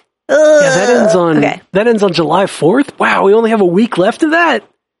 That ends on July 4th. Wow, we only have a week left of that.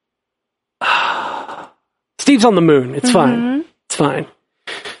 Steve's on the moon. It's fine. It's fine.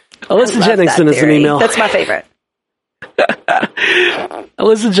 Alyssa Jennings sent us an email. That's my favorite.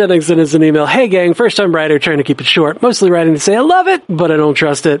 Alyssa Jennings sent us an email. Hey gang, first time writer, trying to keep it short. Mostly writing to say I love it, but I don't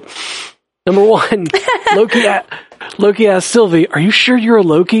trust it. Number one, Loki asks Sylvie, are you sure you're a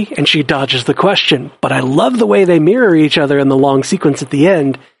Loki? And she dodges the question. But I love the way they mirror each other in the long sequence at the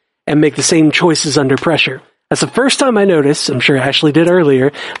end and make the same choices under pressure. That's the first time I noticed, I'm sure Ashley did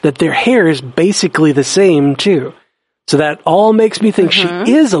earlier, that their hair is basically the same too. So that all makes me think she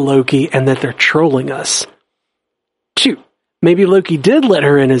is a Loki and that they're trolling us. 2, maybe Loki did let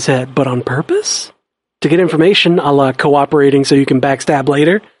her in his head, but on purpose? To get information, a la cooperating so you can backstab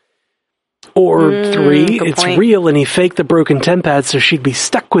later? Or 3, it's real and he faked the broken tempad so she'd be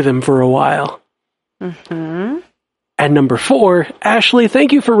stuck with him for a while. And number 4, Ashley,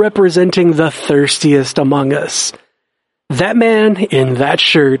 thank you for representing the thirstiest among us. That man in that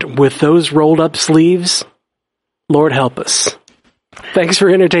shirt with those rolled up sleeves, Lord help us. Thanks for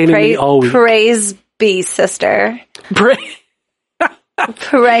entertaining me all week. Praise be, sister. Praise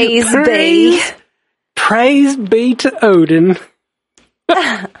be. Praise be to Odin.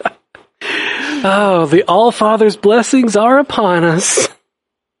 Oh, the All-Father's blessings are upon us.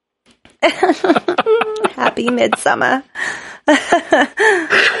 Happy midsummer.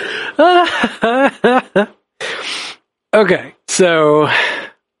 Okay, so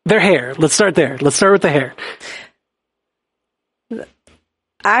their hair. Let's start there. Let's start with the hair.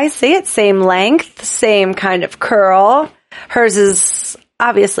 I see it same length, same kind of curl. Hers is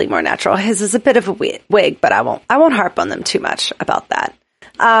obviously more natural. His is a bit of a wig, but I won't harp on them too much about that.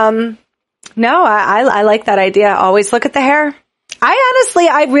 No, I like that idea. Always look at the hair.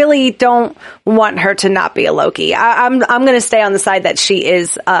 I really don't want her to not be a Loki. I'm going to stay on the side that she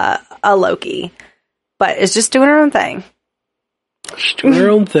is a Loki, but is just doing her own thing. She's doing her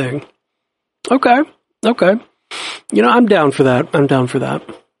own thing. Okay. I'm down for that.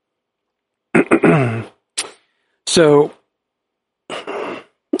 So,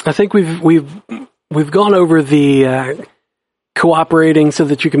 I think we've gone over the cooperating so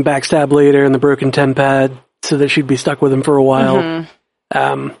that you can backstab later and the broken tempad so that she'd be stuck with him for a while.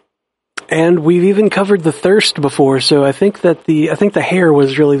 And we've even covered the thirst before, so I think the hair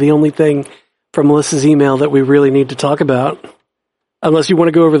was really the only thing from Melissa's email that we really need to talk about. Unless you want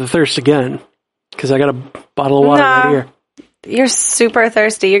to go over the thirst again, because I got a bottle of water right here. You're super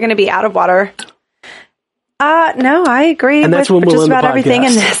thirsty. You're going to be out of water. No, I agree with just about everything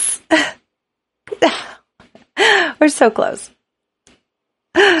in this. We're so close.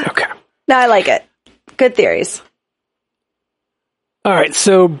 Okay. No, I like it. Good theories. All right,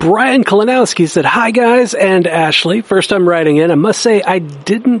 so Brian Kalinowski said, hi guys and Ashley. First time writing in. I must say I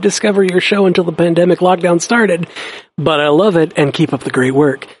didn't discover your show until the pandemic lockdown started, but I love it and keep up the great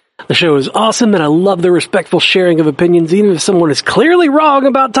work. The show is awesome and I love the respectful sharing of opinions even if someone is clearly wrong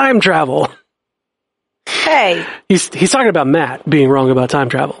about time travel. Hey. He's talking about Matt being wrong about time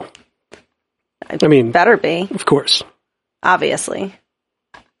travel. I mean, better be. Of course. Obviously.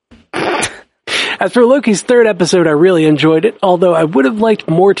 As for Loki's third episode, I really enjoyed it, although I would have liked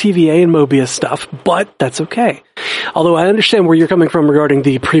more TVA and Mobius stuff, but that's okay. Although I understand where you're coming from regarding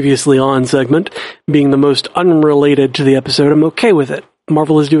the previously on segment being the most unrelated to the episode, I'm okay with it.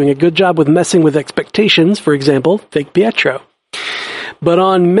 Marvel is doing a good job with messing with expectations, for example, Fake Pietro. But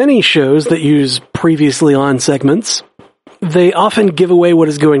on many shows that use previously on segments, they often give away what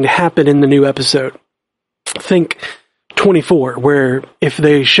is going to happen in the new episode. Think 24, where if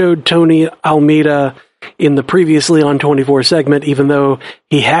they showed Tony Almeida in the previously on 24 segment, even though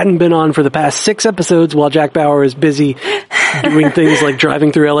he hadn't been on for the past 6 episodes while Jack Bauer is busy doing things like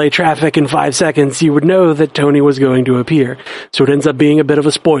driving through LA traffic in 5 seconds, you would know that Tony was going to appear. So it ends up being a bit of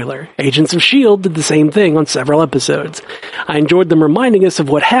a spoiler. Agents of S.H.I.E.L.D. did the same thing on several episodes. I enjoyed them reminding us of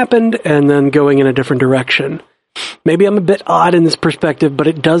what happened and then going in a different direction. Maybe I'm a bit odd in this perspective, but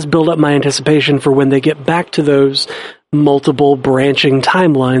it does build up my anticipation for when they get back to those multiple branching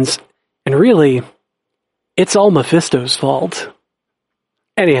timelines. And really, it's all Mephisto's fault.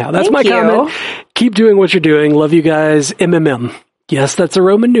 Anyhow, that's my comment. Keep doing what you're doing. Love you guys. MMM. Yes, that's a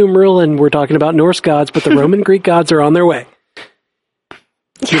Roman numeral, and we're talking about Norse gods, but the Roman Greek gods are on their way.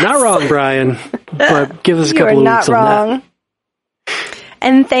 Yes. You're not wrong, Brian, but give us a couple of weeks on that.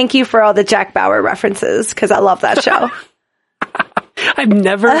 And thank you for all the Jack Bauer references, because I love that show. I've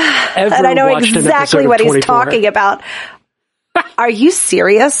never, ever and I know watched exactly what he's talking about. Are you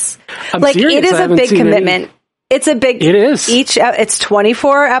serious? I'm serious. It is a big commitment. It's a big... It is. It's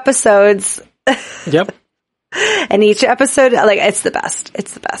 24 episodes. Yep. And each episode, it's the best.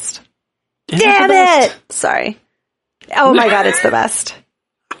 It's the best. Damn it! Sorry. Oh my God, it's the best.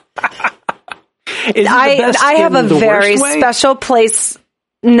 I have a very special place...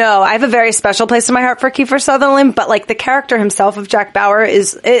 No, I have a very special place in my heart for Kiefer Sutherland, but the character himself of Jack Bauer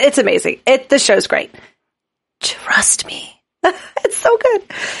it's amazing. The show's great. Trust me. It's so good.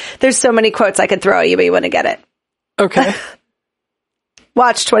 There's so many quotes I could throw at you, but you wouldn't get it. Okay.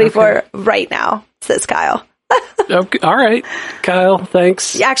 Watch 24 right now, says Kyle. Okay. All right, Kyle,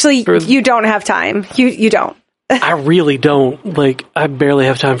 thanks. Actually, you don't have time. You don't. I really don't. I barely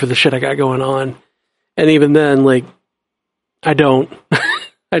have time for the shit I got going on. And even then, I don't.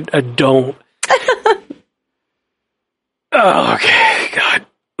 I don't. Oh, okay. God,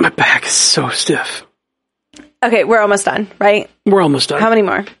 my back is so stiff. Okay, we're almost done, right? We're almost done. How many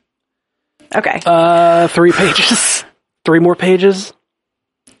more? Okay. 3 pages. 3 more pages.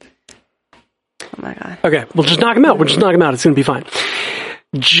 Oh my God. Okay, we'll just knock them out. It's going to be fine.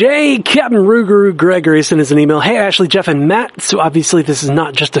 Captain Ruguru Gregory sent us an email. Hey, Ashley, Jeff, and Matt. So obviously this is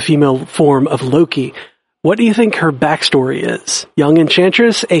not just a female form of Loki. What do you think her backstory is? Young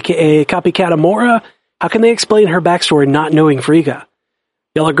Enchantress, a.k.a. Copycat Amora? How can they explain her backstory not knowing Frigga?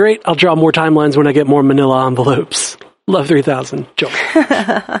 Y'all are great. I'll draw more timelines when I get more manila envelopes. Love 3000. Joel.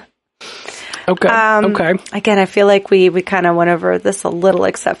 Okay. Okay. Again, I feel like we kind of went over this a little,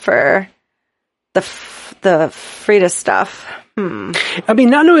 except for the Frida stuff. I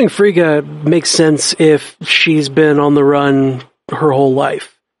mean, not knowing Frigga makes sense if she's been on the run her whole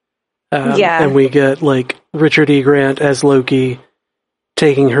life. Yeah. And we get, Richard E. Grant as Loki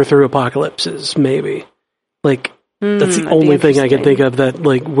taking her through apocalypses, maybe. That's the only thing I can think of that,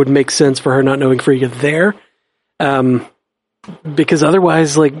 would make sense for her not knowing Frigga there. Because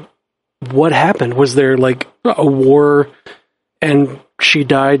otherwise, what happened? Was there, a war and she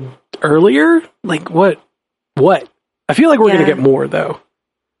died earlier? What? I feel like we're going to get more, though.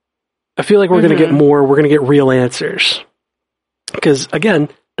 I feel like we're going to get more. We're going to get real answers. Because, again,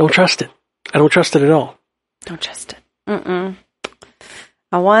 don't trust it. I don't trust it at all. Don't trust it.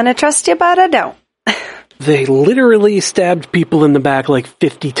 I want to trust you, but I don't. They literally stabbed people in the back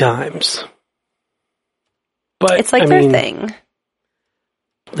 50 times. But it's their thing.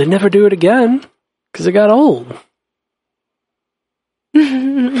 They never do it again because it got old.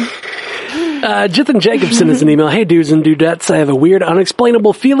 Jithan Jacobson is an email. Hey, dudes and dudettes. I have a weird,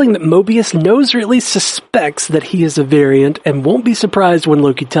 unexplainable feeling that Mobius knows or at least suspects that he is a variant and won't be surprised when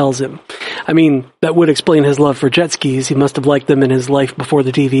Loki tells him. I mean, that would explain his love for jet skis. He must have liked them in his life before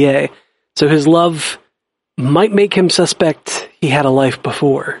the TVA. So his love might make him suspect he had a life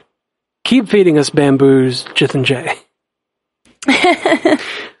before. Keep feeding us bamboos, Jithan J. I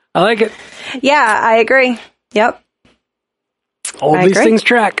like it. Yeah, I agree. Yep. All these things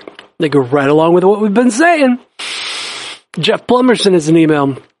track. They go right along with what we've been saying. Jeff Plummerson is an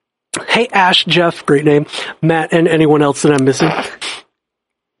email. Hey, Ash, Jeff, great name. Matt, and anyone else that I'm missing.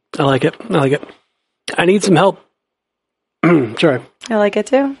 I like it. I need some help. Sorry. I like it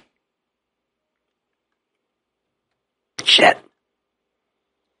too. Shit.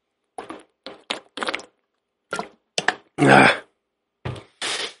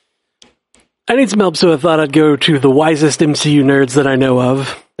 I need some help, so I thought I'd go to the wisest MCU nerds that I know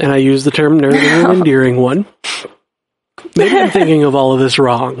of, and I use the term nerd as an endearing one. Maybe I'm thinking of all of this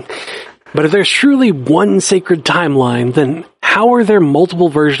wrong, but if there's truly one sacred timeline, then how are there multiple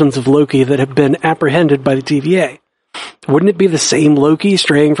versions of Loki that have been apprehended by the TVA? Wouldn't it be the same Loki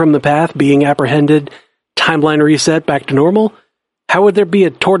straying from the path, being apprehended, timeline reset, back to normal? How would there be a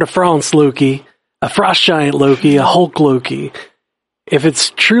Tour de France Loki, a Frost Giant Loki, a Hulk Loki? If it's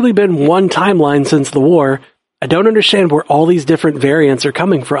truly been one timeline since the war, I don't understand where all these different variants are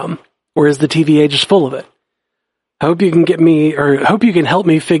coming from. Or is the TVA just full of it? I hope you can help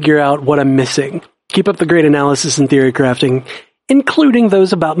me figure out what I'm missing. Keep up the great analysis and theory crafting, including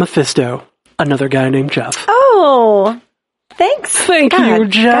those about Mephisto, another guy named Jeff. Oh, thanks. Thank you,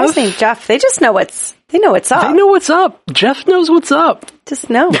 Jeff. Guys named Jeff, they just know what's up. They know what's up. Jeff knows what's up. Just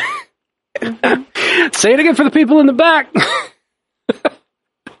know. Say it again for the people in the back.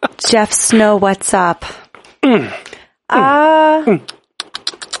 Jeff's know what's up. The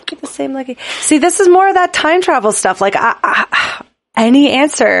same Loki. See, this is more of that time travel stuff. Like, any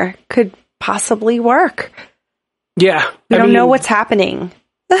answer could possibly work. Yeah. We don't know what's happening.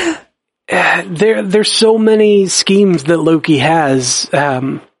 There's so many schemes that Loki has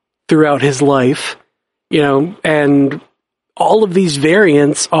throughout his life, and all of these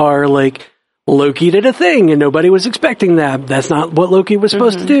variants are like, Loki did a thing and nobody was expecting that. That's not what Loki was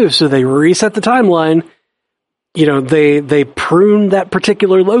supposed to do. So they reset the timeline. They pruned that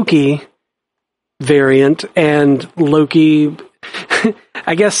particular Loki variant, and Loki,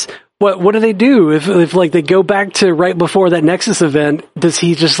 I guess, what do they do? If like they go back to right before that Nexus event, does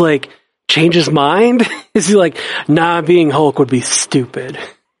he just like change his mind? Is he like, nah, being Hulk would be stupid?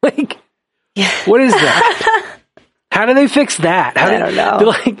 Like, what is that? How do they fix that? I don't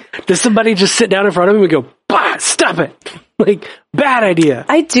know. Does somebody just sit down in front of him and go, bah, stop it? Like, bad idea.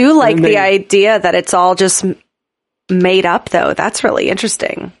 I do like the idea that it's all just made up, though. That's really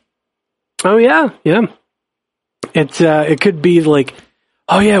interesting. Oh, yeah. Yeah. It could be like,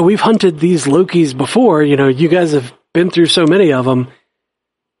 oh, yeah, we've hunted these Lokis before. You guys have been through so many of them.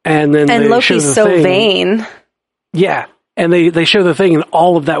 And then Loki's so vain. Yeah. And they show the thing, and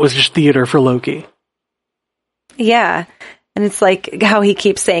all of that was just theater for Loki. Yeah. And it's like how he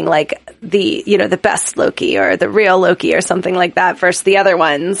keeps saying like the best Loki or the real Loki or something like that versus the other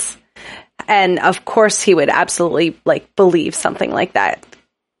ones. And of course he would absolutely like believe something like that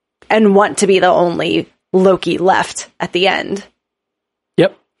and want to be the only Loki left at the end.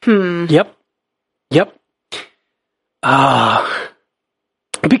 Yep. Yep.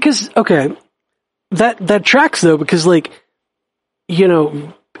 Because, okay, that tracks though, because like,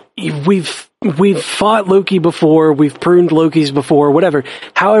 we've fought Loki before, we've pruned Lokis before, whatever.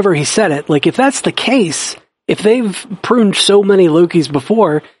 However he said it, like if that's the case, if they've pruned so many Lokis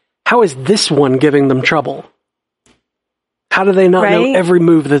before, how is this one giving them trouble? How do they not know every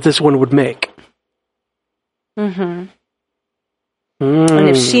move that this one would make? And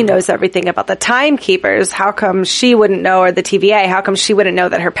if she knows everything about the timekeepers, how come she wouldn't know, or the TVA, how come she wouldn't know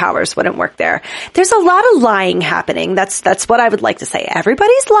that her powers wouldn't work there? There's a lot of lying happening. That's what I would like to say.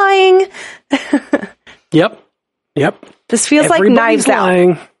 Everybody's lying. Yep. This feels like Knives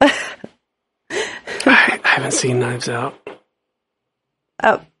lying. Out. I haven't seen Knives Out.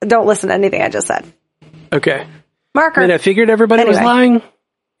 Oh, don't listen to anything I just said. Okay. Marker. I figured everybody was lying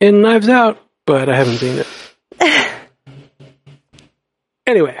in Knives Out, but I haven't seen it.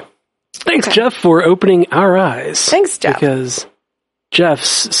 Anyway, thanks, Jeff, for opening our eyes. Thanks, Jeff. Because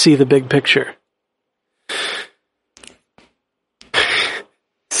Jeffs see the big picture.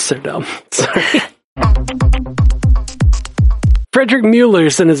 So dumb. Sorry. Frederick Mueller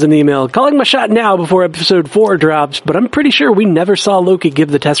sent us an email, calling my shot now before episode 4 drops, but I'm pretty sure we never saw Loki give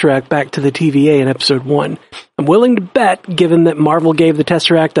the Tesseract back to the TVA in episode 1. I'm willing to bet, given that Marvel gave the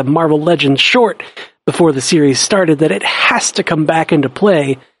Tesseract a Marvel Legends short before the series started, that it has to come back into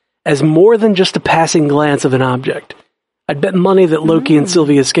play as more than just a passing glance of an object. I'd bet money that Loki and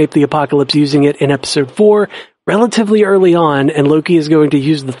Sylvie escaped the apocalypse using it in episode 4 relatively early on, and Loki is going to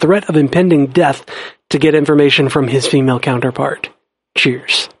use the threat of impending death to get information from his female counterpart.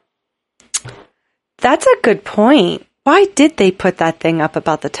 Cheers. That's a good point. Why did they put that thing up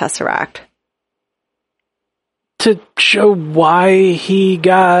about the Tesseract? To show why he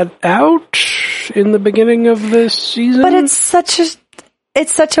got out in the beginning of this season? But it's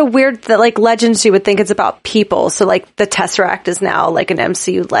such a weird that like Legends, you would think it's about people. So like the Tesseract is now like an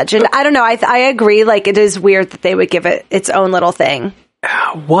MCU legend. I don't know. I agree. Like it is weird that they would give it its own little thing.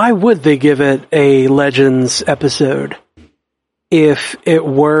 Why would they give it a Legends episode? if it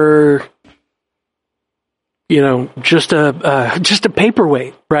were, just a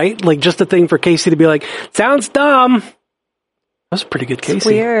paperweight, right? Like just a thing for Casey to be like, sounds dumb. That's pretty good, Casey. It's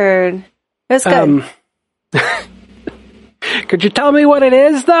weird. It was good. Could you tell me what it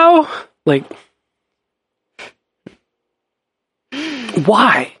is, though? Like,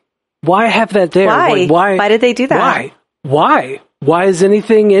 why? Why have that there? Why? Like, why? Why did they do that? Why? Why is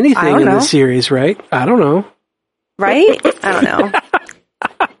anything in this series, right? I don't know. Right? I don't know.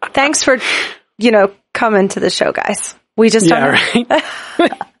 Thanks for, coming to the show, guys. We just don't know. Right?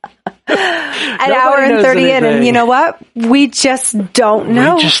 An hour and 30 in, and you know what? We just don't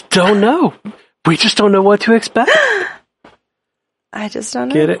know. We just don't know. We just don't know what to expect. I just don't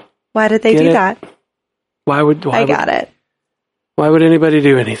know. Get it? Why did they do that? I got it. Why would anybody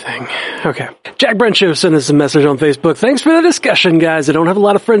do anything? Okay. Jack Brent Show sent us a message on Facebook. Thanks for the discussion, guys. I don't have a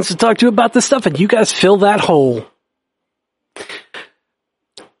lot of friends to talk to about this stuff, and you guys fill that hole.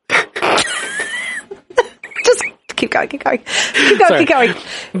 Just keep going. Keep going.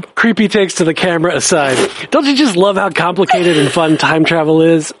 Creepy takes to the camera aside. Don't you just love how complicated and fun time travel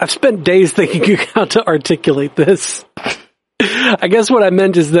is? I've spent days thinking how to articulate this. I guess what I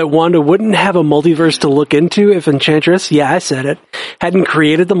meant is that Wanda wouldn't have a multiverse to look into if Enchantress, I said it, hadn't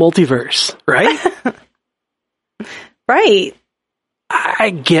created the multiverse, right? Right.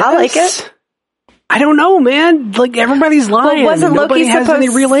 I guess. I like it. I don't know, man. Like, everybody's lying. Well, wasn't Nobody Loki has supposed...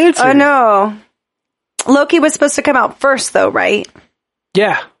 any real answer. Oh, no. Loki was supposed to come out first, though, right?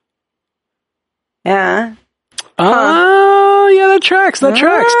 Yeah. Yeah. Oh, yeah, that tracks.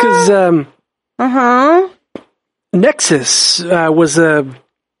 Because, Nexus was a...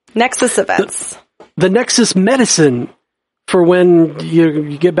 Nexus events. The Nexus medicine for when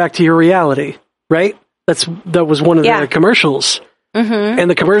you get back to your reality, right? That was one of the commercials. Mm-hmm. And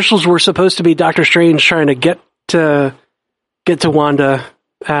the commercials were supposed to be Doctor Strange trying to get to Wanda,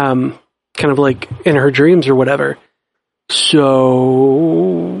 kind of like in her dreams or whatever.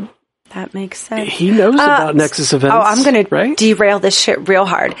 So... That makes sense. He knows about Nexus events. Oh, I'm going to derail this shit real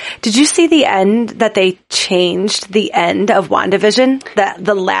hard. Did you see the end that they changed the end of WandaVision?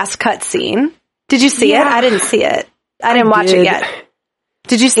 The last cut scene? Did you see it? I didn't see it. I didn't watch it yet.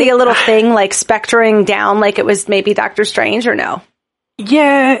 Did you see a little thing like spectering down like it was maybe Doctor Strange or no?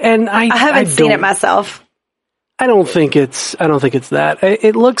 Yeah, and I haven't seen it myself. I don't think it's that.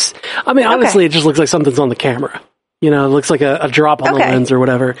 It looks, honestly, it just looks like something's on the camera. It looks like a drop on the lens or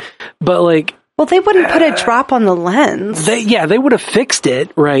whatever. But like... Well, they wouldn't put a drop on the lens. They would have fixed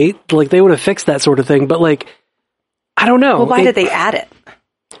it, right? Like, they would have fixed that sort of thing. But like, I don't know. Well, why did they add it?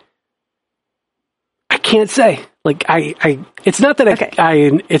 I can't say. Like, it's not that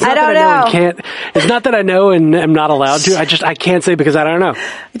it's not that I know and can't, it's not that I know and am not allowed to. I can't say because I don't know.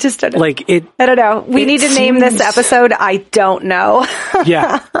 I just don't know. Like, I don't know. We need to name this episode, I don't know.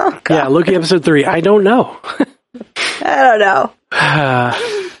 Yeah. Yeah, Loki episode 3. I don't know. I don't know.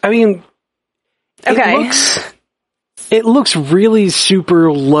 It looks really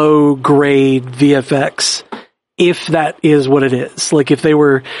super low grade VFX, if that is what it is. Like, if they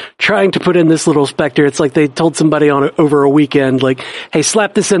were trying to put in this little Spectre, it's like they told somebody over a weekend, like, hey,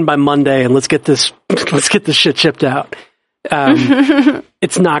 slap this in by Monday and let's get this shit shipped out.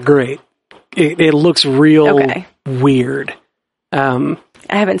 It's not great. It looks real weird.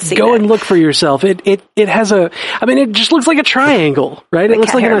 I haven't seen it. Go and look for yourself. It has it just looks like a triangle, right? It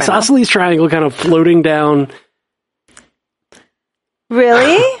looks like an isosceles triangle kind of floating down.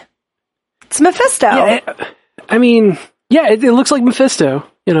 Really? It's Mephisto. Yeah, it looks like Mephisto,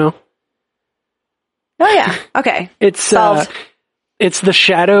 Oh yeah. Okay. It's the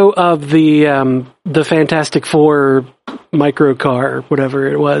shadow of the Fantastic Four micro car, whatever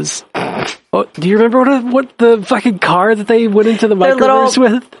it was. Oh, do you remember what the fucking car that they went into the microverse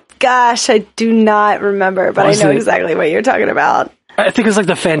with? Gosh, I do not remember, but I know exactly what you're talking about. I think it was like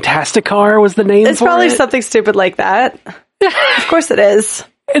the Fantastic Car was the name. It's probably something stupid like that. Of course it is.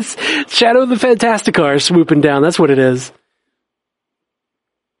 It's Shadow of the Fantastic Car swooping down. That's what it is.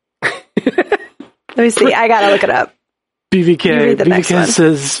 Let me see. I gotta look it up. BVK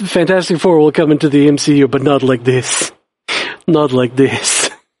says Fantastic Four will come into the MCU, but not like this. Not like this.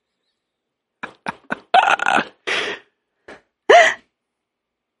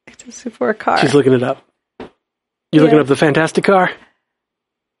 For a car. She's looking it up. You're looking up the Fantastic Car?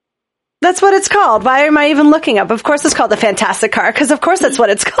 That's what it's called. Why am I even looking up? Of course it's called the Fantastic Car, because of course that's what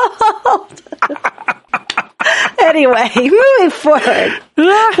it's called. Anyway, moving forward.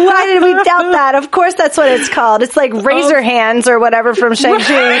 Why did we doubt that? Of course that's what it's called. It's like Razor Hands or whatever from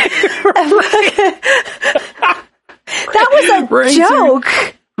Shang-Chi. That was a joke.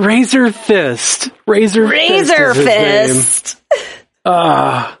 Razor Fist. Razor Fist.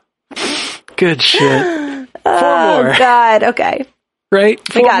 Good shit. 4 Oh, more. God. Okay. Right?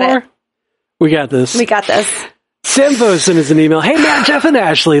 4 We got more? it. We got this. We got this. Sambo sent us an email. Hey, Matt, Jeff, and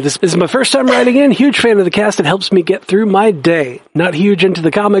Ashley. This is my first time writing in. Huge fan of the cast. It helps me get through my day. Not huge into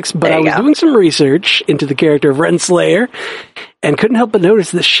the comics, but I was doing some research into the character of Renslayer and couldn't help but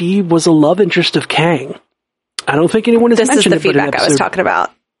notice that she was a love interest of Kang. I don't think anyone has mentioned it. This is the feedback I was talking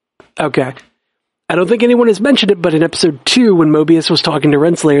about. Okay. I don't think anyone has mentioned it, but in episode 2, when Mobius was talking to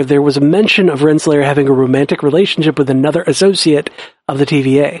Renslayer, there was a mention of Renslayer having a romantic relationship with another associate of the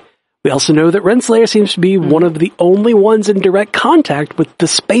TVA. We also know that Renslayer seems to be one of the only ones in direct contact with the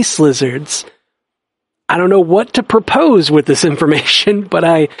space lizards. I don't know what to propose with this information, but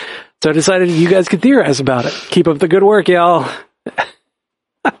I decided you guys could theorize about it. Keep up the good work, y'all.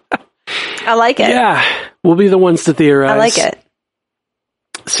 I like it. Yeah, we'll be the ones to theorize. I like it.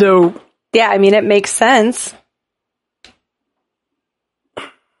 So... yeah, I mean, it makes sense.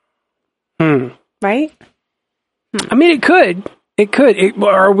 Right? I mean, it could. It could.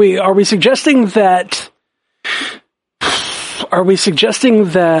 Are we suggesting that... are we suggesting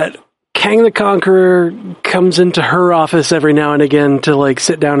that Kang the Conqueror comes into her office every now and again to, like,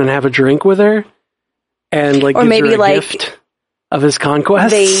 sit down and have a drink with her? And, like, or gives maybe, her a like, gift of his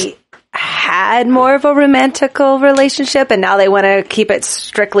conquests? They had more of a romantical relationship, and now they want to keep it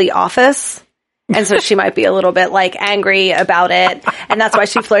strictly office. And so she might be a little bit, like, angry about it. And that's why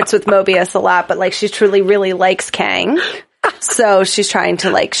she flirts with Mobius a lot. But, like, she truly really likes Kang. So she's trying to,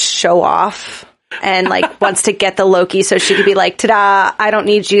 like, show off and, like, wants to get the Loki so she could be like, ta-da, I don't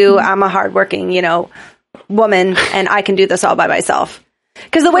need you. I'm a hardworking, woman, and I can do this all by myself.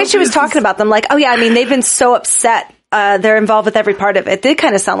 Because the way she was talking about them, like, oh, yeah, I mean, they've been so upset. They're involved with every part of it. It did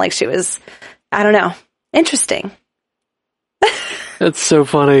kind of sound like she was, I don't know, interesting. That's so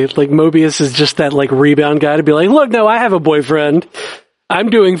funny. Like, Mobius is just that, like, rebound guy to be like, look, no, I have a boyfriend. I'm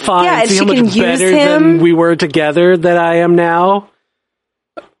doing fine. Yeah, and see she how can much use better him. than we were together that I am now?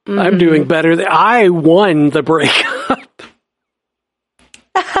 I'm doing better. I won the breakup.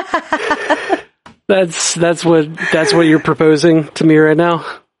 That's what you're proposing to me right now?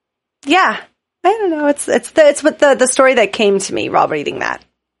 Yeah. I don't know. It's what the story that came to me while reading that.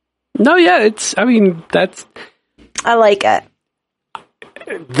 No, yeah, I like it.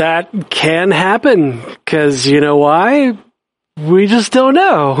 That can happen, because you know why? We just don't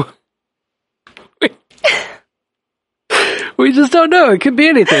know. We just don't know. It could be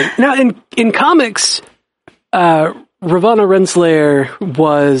anything. Now, in comics, Ravonna Renslayer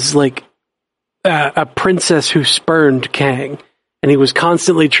was like a princess who spurned Kang, and he was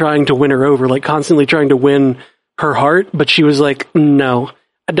constantly trying to win her over, like constantly trying to win her heart, but she was like, no,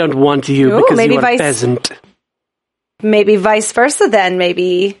 I don't want you because you are a peasant. Maybe vice versa then.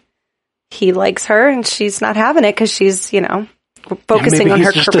 Maybe he likes her and she's not having it because she's, focusing on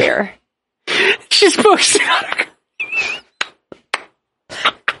her career. She's focusing on her career.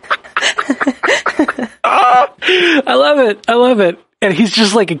 I love it. And he's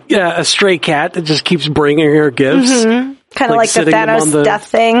just like a stray cat that just keeps bringing her gifts. Mm-hmm. Kind of like the Thanos death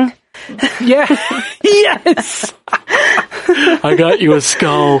thing. Yeah. Yes. I got you a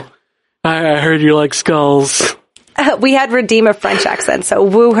skull. I heard you like skulls. We had redeem a French accent, so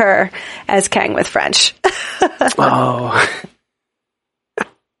woo her as Kang with French. Oh.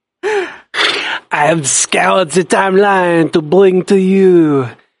 I have scoured the timeline to bring to you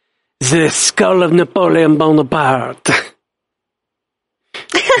the skull of Napoleon Bonaparte.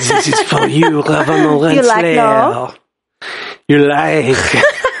 This is for you, Ravonna Renslayer. You like?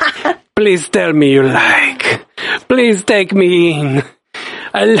 Please tell me you like. Please take me in.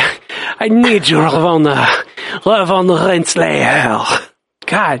 I need you, Ravonna Renslayer.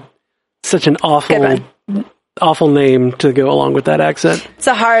 God, such an awful name to go along with that accent. It's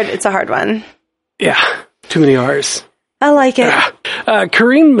a hard one. Yeah, too many R's. I like it.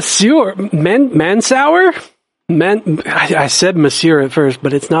 Corinne Mansauer? I said Monsieur at first,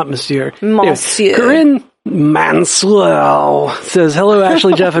 but it's not Monsieur. Monsieur. Corinne Manswell says, hello,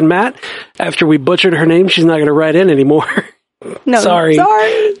 Ashley, Jeff, and Matt. After we butchered her name, she's not going to write in anymore. No, sorry.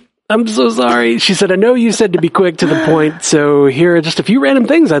 I'm so sorry. She said, I know you said to be quick to the point, so here are just a few random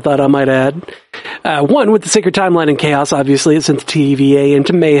things I thought I might add. One, with the Sacred Timeline and Chaos, obviously it sent the TVA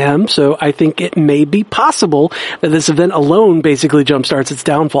into mayhem, so I think it may be possible that this event alone basically jumpstarts its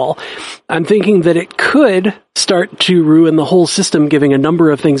downfall. I'm thinking that it could start to ruin the whole system, giving a number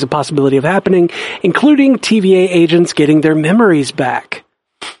of things a possibility of happening, including TVA agents getting their memories back.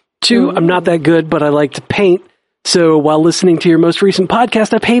 Two, I'm not that good, but I like to paint. So while listening to your most recent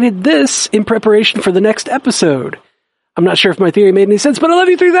podcast, I painted this in preparation for the next episode. I'm not sure if my theory made any sense, but I love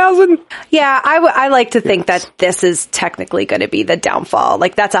you 3000. Yeah, I like to think that this is technically going to be the downfall.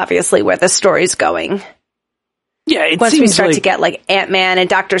 Like, that's obviously where the story's going. Yeah, it Once seems we start like to get, like, Ant-Man and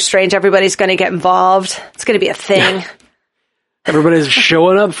Doctor Strange, everybody's going to get involved. It's going to be a thing. everybody's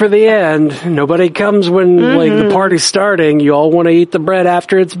showing up for the end. Nobody comes when, like, the party's starting. You all want to eat the bread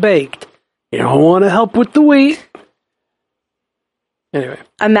after it's baked. You don't want to help with the wheat. Anyway.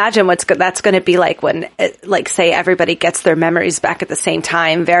 Imagine that's going to be like when, like, say everybody gets their memories back at the same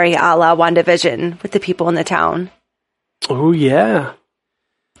time, very a la WandaVision with the people in the town. Oh, yeah.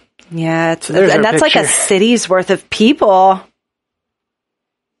 Yeah, So and that's picture. like a city's worth of people.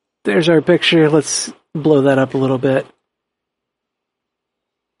 There's our picture. Let's blow that up a little bit.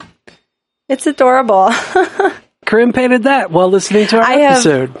 It's adorable. Corinne painted that while listening to our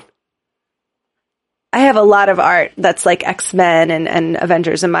episode. I have a lot of art that's like X-Men and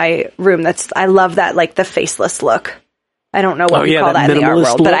Avengers in my room. I love that, like, the faceless look. I don't know what we call that in the art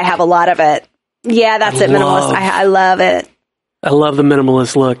world, but I have a lot of it. Yeah, that's it, minimalist. I love it. I love the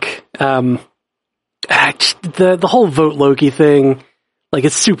minimalist look. The whole vote Loki thing, like,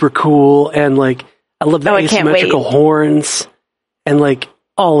 it's super cool, and, like, I love the asymmetrical horns, and, like,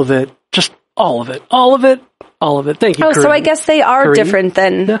 all of it. Just all of it. All of it. All of it. Thank you, Corinne. So I guess they are different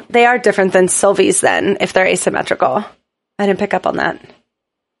than Sylvie's then, if they're asymmetrical. I didn't pick up on that.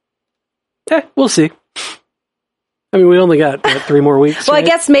 We'll see. I mean, we only got 3 more weeks. Well, right? I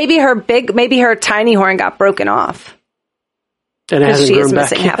guess maybe her tiny horn got broken off. And because she is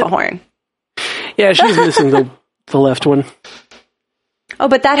back missing yet. half a horn. Yeah, she's missing the left one. Oh,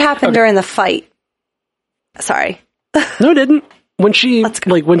 but that happened during the fight. Sorry. No, it didn't. When she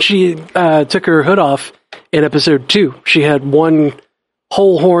took her hood off in episode 2, she had one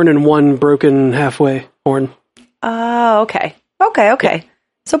whole horn and one broken halfway horn. Oh, okay. Okay.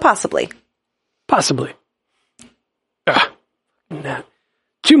 So possibly. Nah.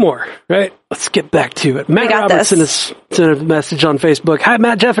 2 more, right? Let's get back to it. Matt Robertson sent a message on Facebook. Hi,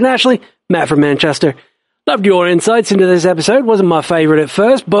 Matt, Jeff, and Ashley. Matt from Manchester. Loved your insights into this episode. Wasn't my favorite at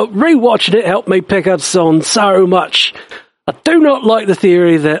first, but rewatching it helped me pick up on so much. I do not like the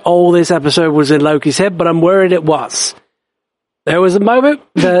theory that all this episode was in Loki's head, but I'm worried it was. There was a moment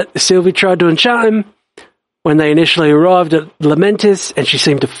that Sylvie tried to enchant him when they initially arrived at Lamentis, and she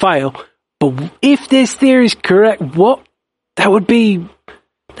seemed to fail. But if this theory is correct, that would be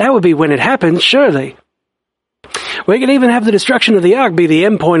when it happens, surely. We could even have the destruction of the Ark be the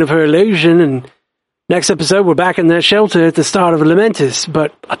end point of her illusion, and next episode we're back in their shelter at the start of Lamentis,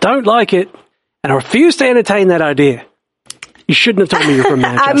 but I don't like it, and I refuse to entertain that idea. You shouldn't have told me you're from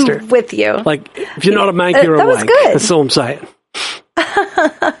Manchester. I'm with you. Like, if you're not a Manc, you're a wank. Good. That's all I'm saying.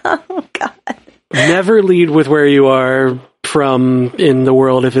 Oh, God. Never lead with where you are from in the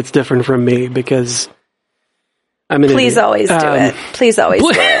world if it's different from me, because I'm an Please idiot. always do it. Please always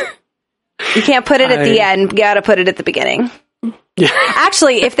do it. You can't put it at the end. You gotta put it at the beginning. Yeah.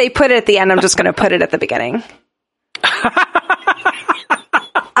 Actually, if they put it at the end, I'm just gonna put it at the beginning.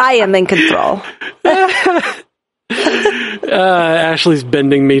 I am in control. Ashley's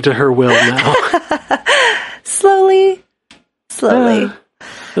bending me to her will now. Slowly.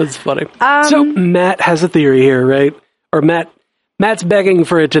 That's funny. So Matt has a theory here, right? Or Matt's begging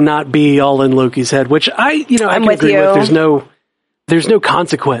for it to not be all in Loki's head, which I can agree with. There's no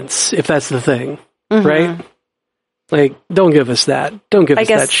consequence if that's the thing, right? Like, don't give us that. Don't give us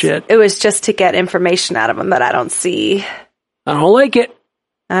that shit. It was just to get information out of him that I don't see. I don't like it.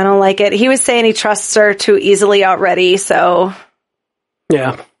 He was saying he trusts her too easily already, so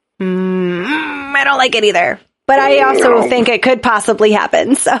yeah. I don't like it either. But I also think it could possibly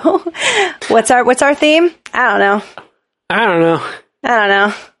happen. So, what's our theme? I don't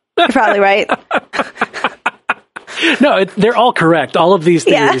know. You're probably right. No, they're all correct. All of these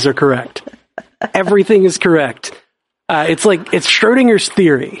theories are correct. Everything is correct. It's Schrodinger's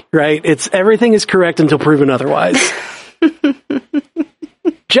theory, right? It's everything is correct until proven otherwise.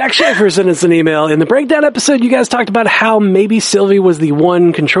 Jack Schaefer sent us an email. In the breakdown episode, you guys talked about how maybe Sylvie was the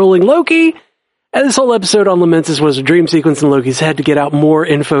one controlling Loki, and this whole episode on Lamentis was a dream sequence in Loki's head to get out more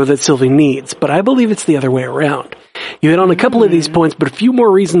info that Sylvie needs, but I believe it's the other way around. You hit on a couple of these points, but a few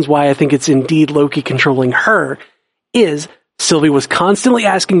more reasons why I think it's indeed Loki controlling her is Sylvie was constantly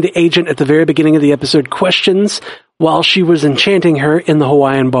asking the agent at the very beginning of the episode questions while she was enchanting her in the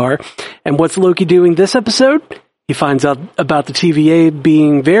Hawaiian bar. And what's Loki doing this episode? He finds out about the TVA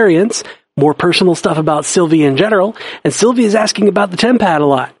being variants, more personal stuff about Sylvie in general, and Sylvie is asking about the Tempad a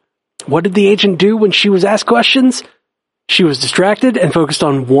lot. What did the agent do when she was asked questions? She was distracted and focused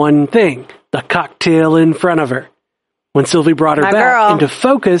on one thing, the cocktail in front of her. When Sylvie brought her into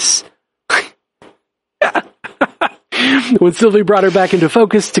focus, when Sylvie brought her back into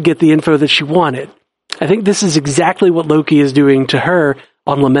focus to get the info that she wanted. I think this is exactly what Loki is doing to her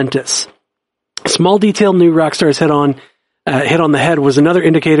on Lamentus. Small detail new Rockstar's hit on the head was another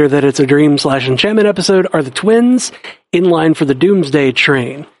indicator that it's a dream/enchantment episode. Are the twins in line for the Doomsday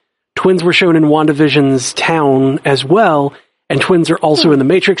train? Twins were shown in WandaVision's town as well, and twins are also in the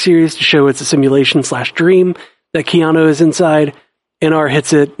Matrix series to show it's a simulation/dream that Keanu is inside. NR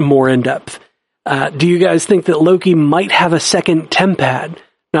hits it more in depth. Do you guys think that Loki might have a second tempad?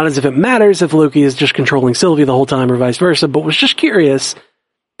 Not as if it matters if Loki is just controlling Sylvie the whole time or vice versa, but was just curious.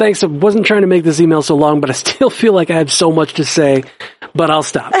 Thanks, I wasn't trying to make this email so long, but I still feel like I have so much to say, but I'll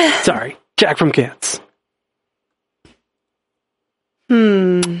stop. Sorry. Jack from Cats.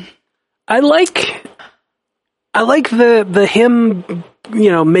 I like the him,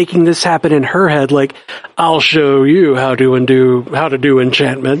 making this happen in her head. Like, I'll show you how to do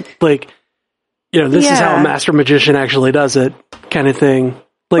enchantment. Like, this is how a master magician actually does it, kind of thing.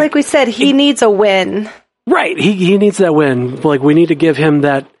 Like we said, he needs a win. Right. He needs that win. Like, we need to give him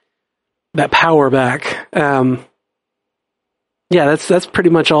that power back. That's pretty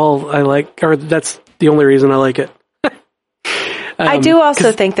much all I like, or that's the only reason I like it. I do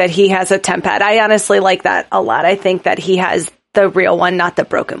also think that he has a tempad. I honestly like that a lot. I think that he has the real one, not the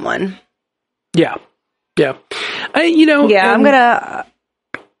broken one. Yeah. I'm gonna.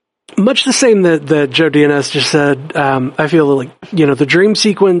 Much the same that Joe DNS just said. I feel like the dream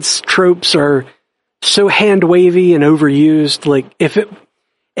sequence tropes are so hand wavy and overused. Like if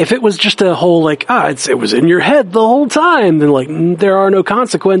it was just a whole it was in your head the whole time, then there are no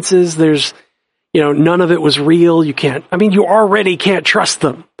consequences. There's none of it was real. You already can't trust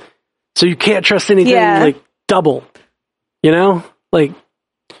them. So you can't trust anything double. Yeah.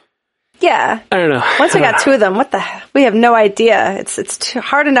 I don't know. Once we got two of them, we have no idea. It's too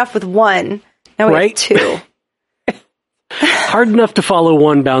hard enough with one. Now we have two. Hard enough to follow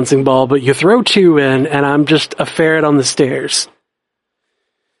one bouncing ball, but you throw two in, and I'm just a ferret on the stairs.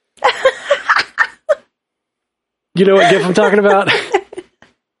 You know what gif I'm talking about?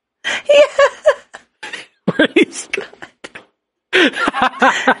 Yeah.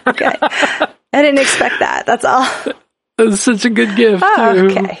 Okay. I didn't expect that. That's all. That was such a good gift. Oh,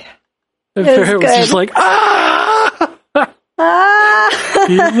 okay. And Ferret was just like, ah!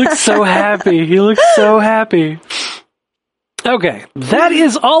 He looked so happy. Okay. That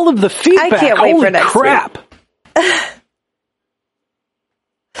is all of the feedback. I can't wait Holy for next crap.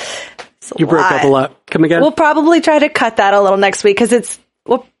 You broke up a lot. Come again? We'll probably try to cut that a little next week because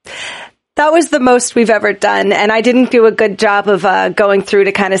that was the most we've ever done, and I didn't do a good job of going through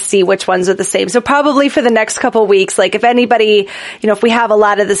to kind of see which ones are the same. So probably for the next couple weeks, if anybody, if we have a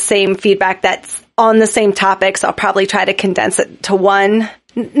lot of the same feedback that's on the same topics, I'll probably try to condense it to one.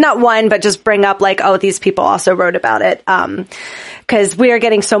 Not one, but just bring up these people also wrote about it. Because we are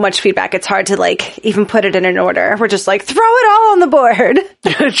getting so much feedback, it's hard to even put it in an order. We're just throw it all on the board.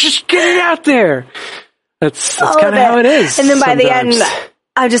 Just get it out there. That's kind of how it is. And then by the end,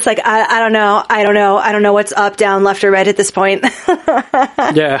 I'm just I don't know. I don't know what's up, down, left, or right at this point.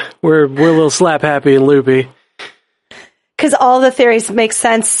 Yeah, we're a little slap happy and loopy. Because all the theories make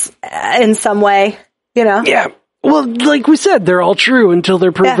sense in some way, Yeah. Well, like we said, they're all true until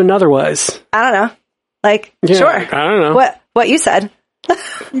they're proven otherwise. I don't know. Sure. I don't know. What you said.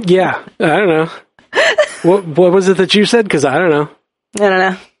 Yeah, I don't know. What was it that you said? Because I don't know. I don't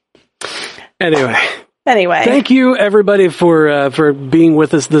know. Anyway. Thank you, everybody, for being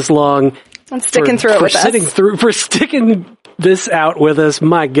with us this long. And sticking through it with us. For sticking this out with us.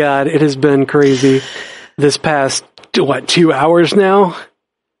 My God, it has been crazy this past, 2 hours now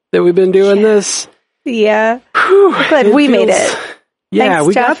that we've been doing this? Yeah. Glad we made it. Yeah, Thanks,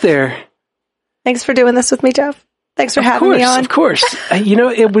 we Jeff. got there. Thanks for doing this with me, Jeff. Thanks for having me on. Of course.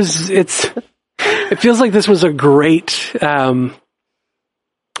 It feels like this was a great, a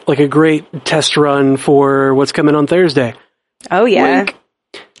great test run for what's coming on Thursday. Oh, yeah.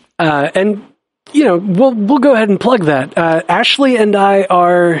 And, we'll go ahead and plug that. Ashley and I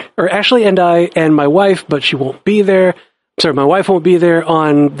and my wife, but she won't be there. Sorry, my wife won't be there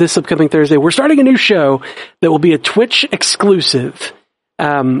on this upcoming Thursday. We're starting a new show that will be a Twitch exclusive,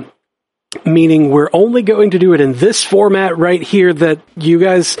 meaning we're only going to do it in this format right here that you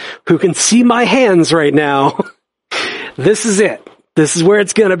guys who can see my hands right now, this is it. This is where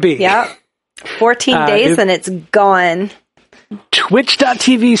it's going to be. Yep. 14 days and it's gone.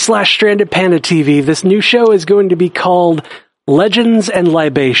 Twitch.tv/StrandedPandaTV. This new show is going to be called Legends and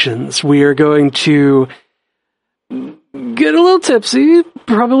Libations. We are going to get a little tipsy,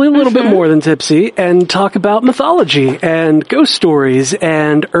 probably a little bit more than tipsy, and talk about mythology and ghost stories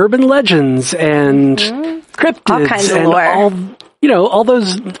and urban legends and cryptids, all kinds of and lore. all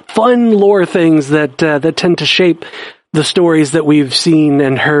those fun lore things that tend to shape the stories that we've seen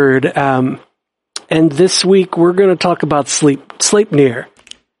and heard. And this week we're going to talk about Sleipnir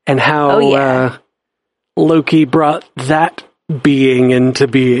and how Loki brought that being into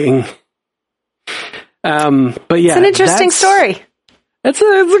being. But yeah, it's an interesting story. It's a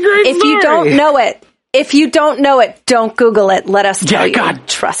great story. If you don't know it, don't Google it. Let us tell you. God,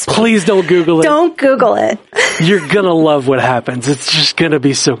 trust me. Please don't Google it. Don't Google it. You're gonna love what happens. It's just gonna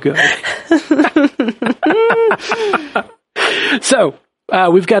be so good. So,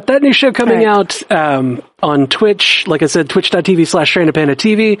 we've got that new show coming out, on Twitch. Like I said,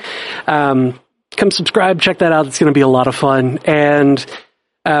 twitch.tv/StrandedPandaTV. Come subscribe, check that out. It's gonna be a lot of fun. And,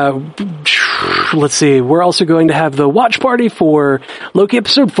 let's see. We're also going to have the watch party for Loki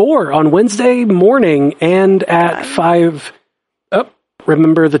episode 4 on Wednesday morning and at 5. Oh,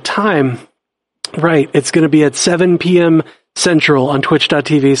 remember the time. Right. It's going to be at 7 p.m. Central on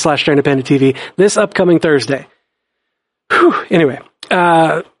twitch.tv/StrandedPandaTV this upcoming Thursday. Whew. Anyway,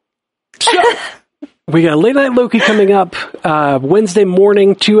 so we got Late Night Loki coming up, Wednesday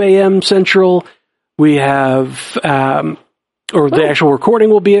morning, 2 a.m. Central. We have, the actual recording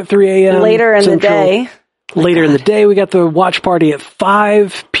will be at 3 a.m. Later in Central. the day. Later in the day, we got the watch party at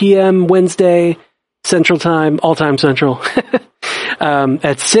 5 p.m. Wednesday Central Time, all time Central.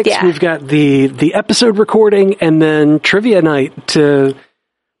 At 6, we've got the episode recording and then trivia night to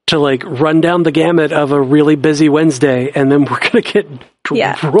like run down the gamut of a really busy Wednesday, and then we're gonna get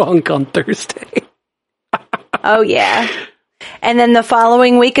drunk on Thursday. Oh yeah. And then the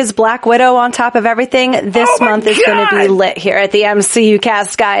following week is Black Widow on top of everything. This month is going to be lit here at the MCU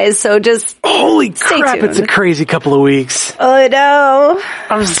cast, guys. So just holy crap, tuned. It's a crazy couple of weeks. I know.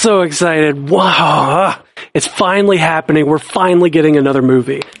 I'm so excited. Wow. It's finally happening. We're finally getting another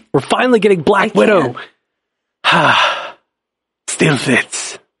movie. We're finally getting Black Widow. Still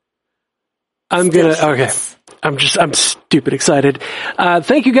fits. I'm stupid excited.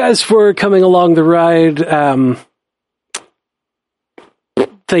 Thank you guys for coming along the ride.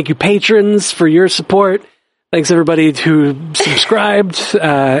 Thank you, patrons, for your support. Thanks, everybody who subscribed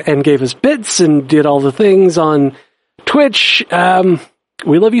and gave us bits and did all the things on Twitch.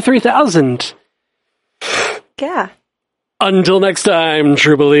 We love you 3,000. Yeah. Until next time,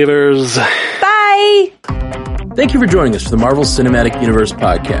 true believers. Bye! Thank you for joining us for the Marvel Cinematic Universe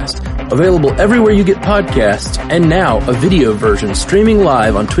podcast. Available everywhere you get podcasts, and now a video version streaming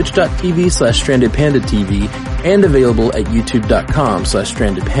live on twitch.tv/StrandedPandaTV and available at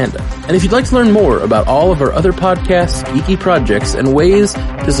youtube.com/StrandedPanda. And if you'd like to learn more about all of our other podcasts, geeky projects, and ways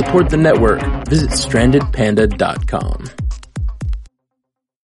to support the network, visit StrandedPanda.com.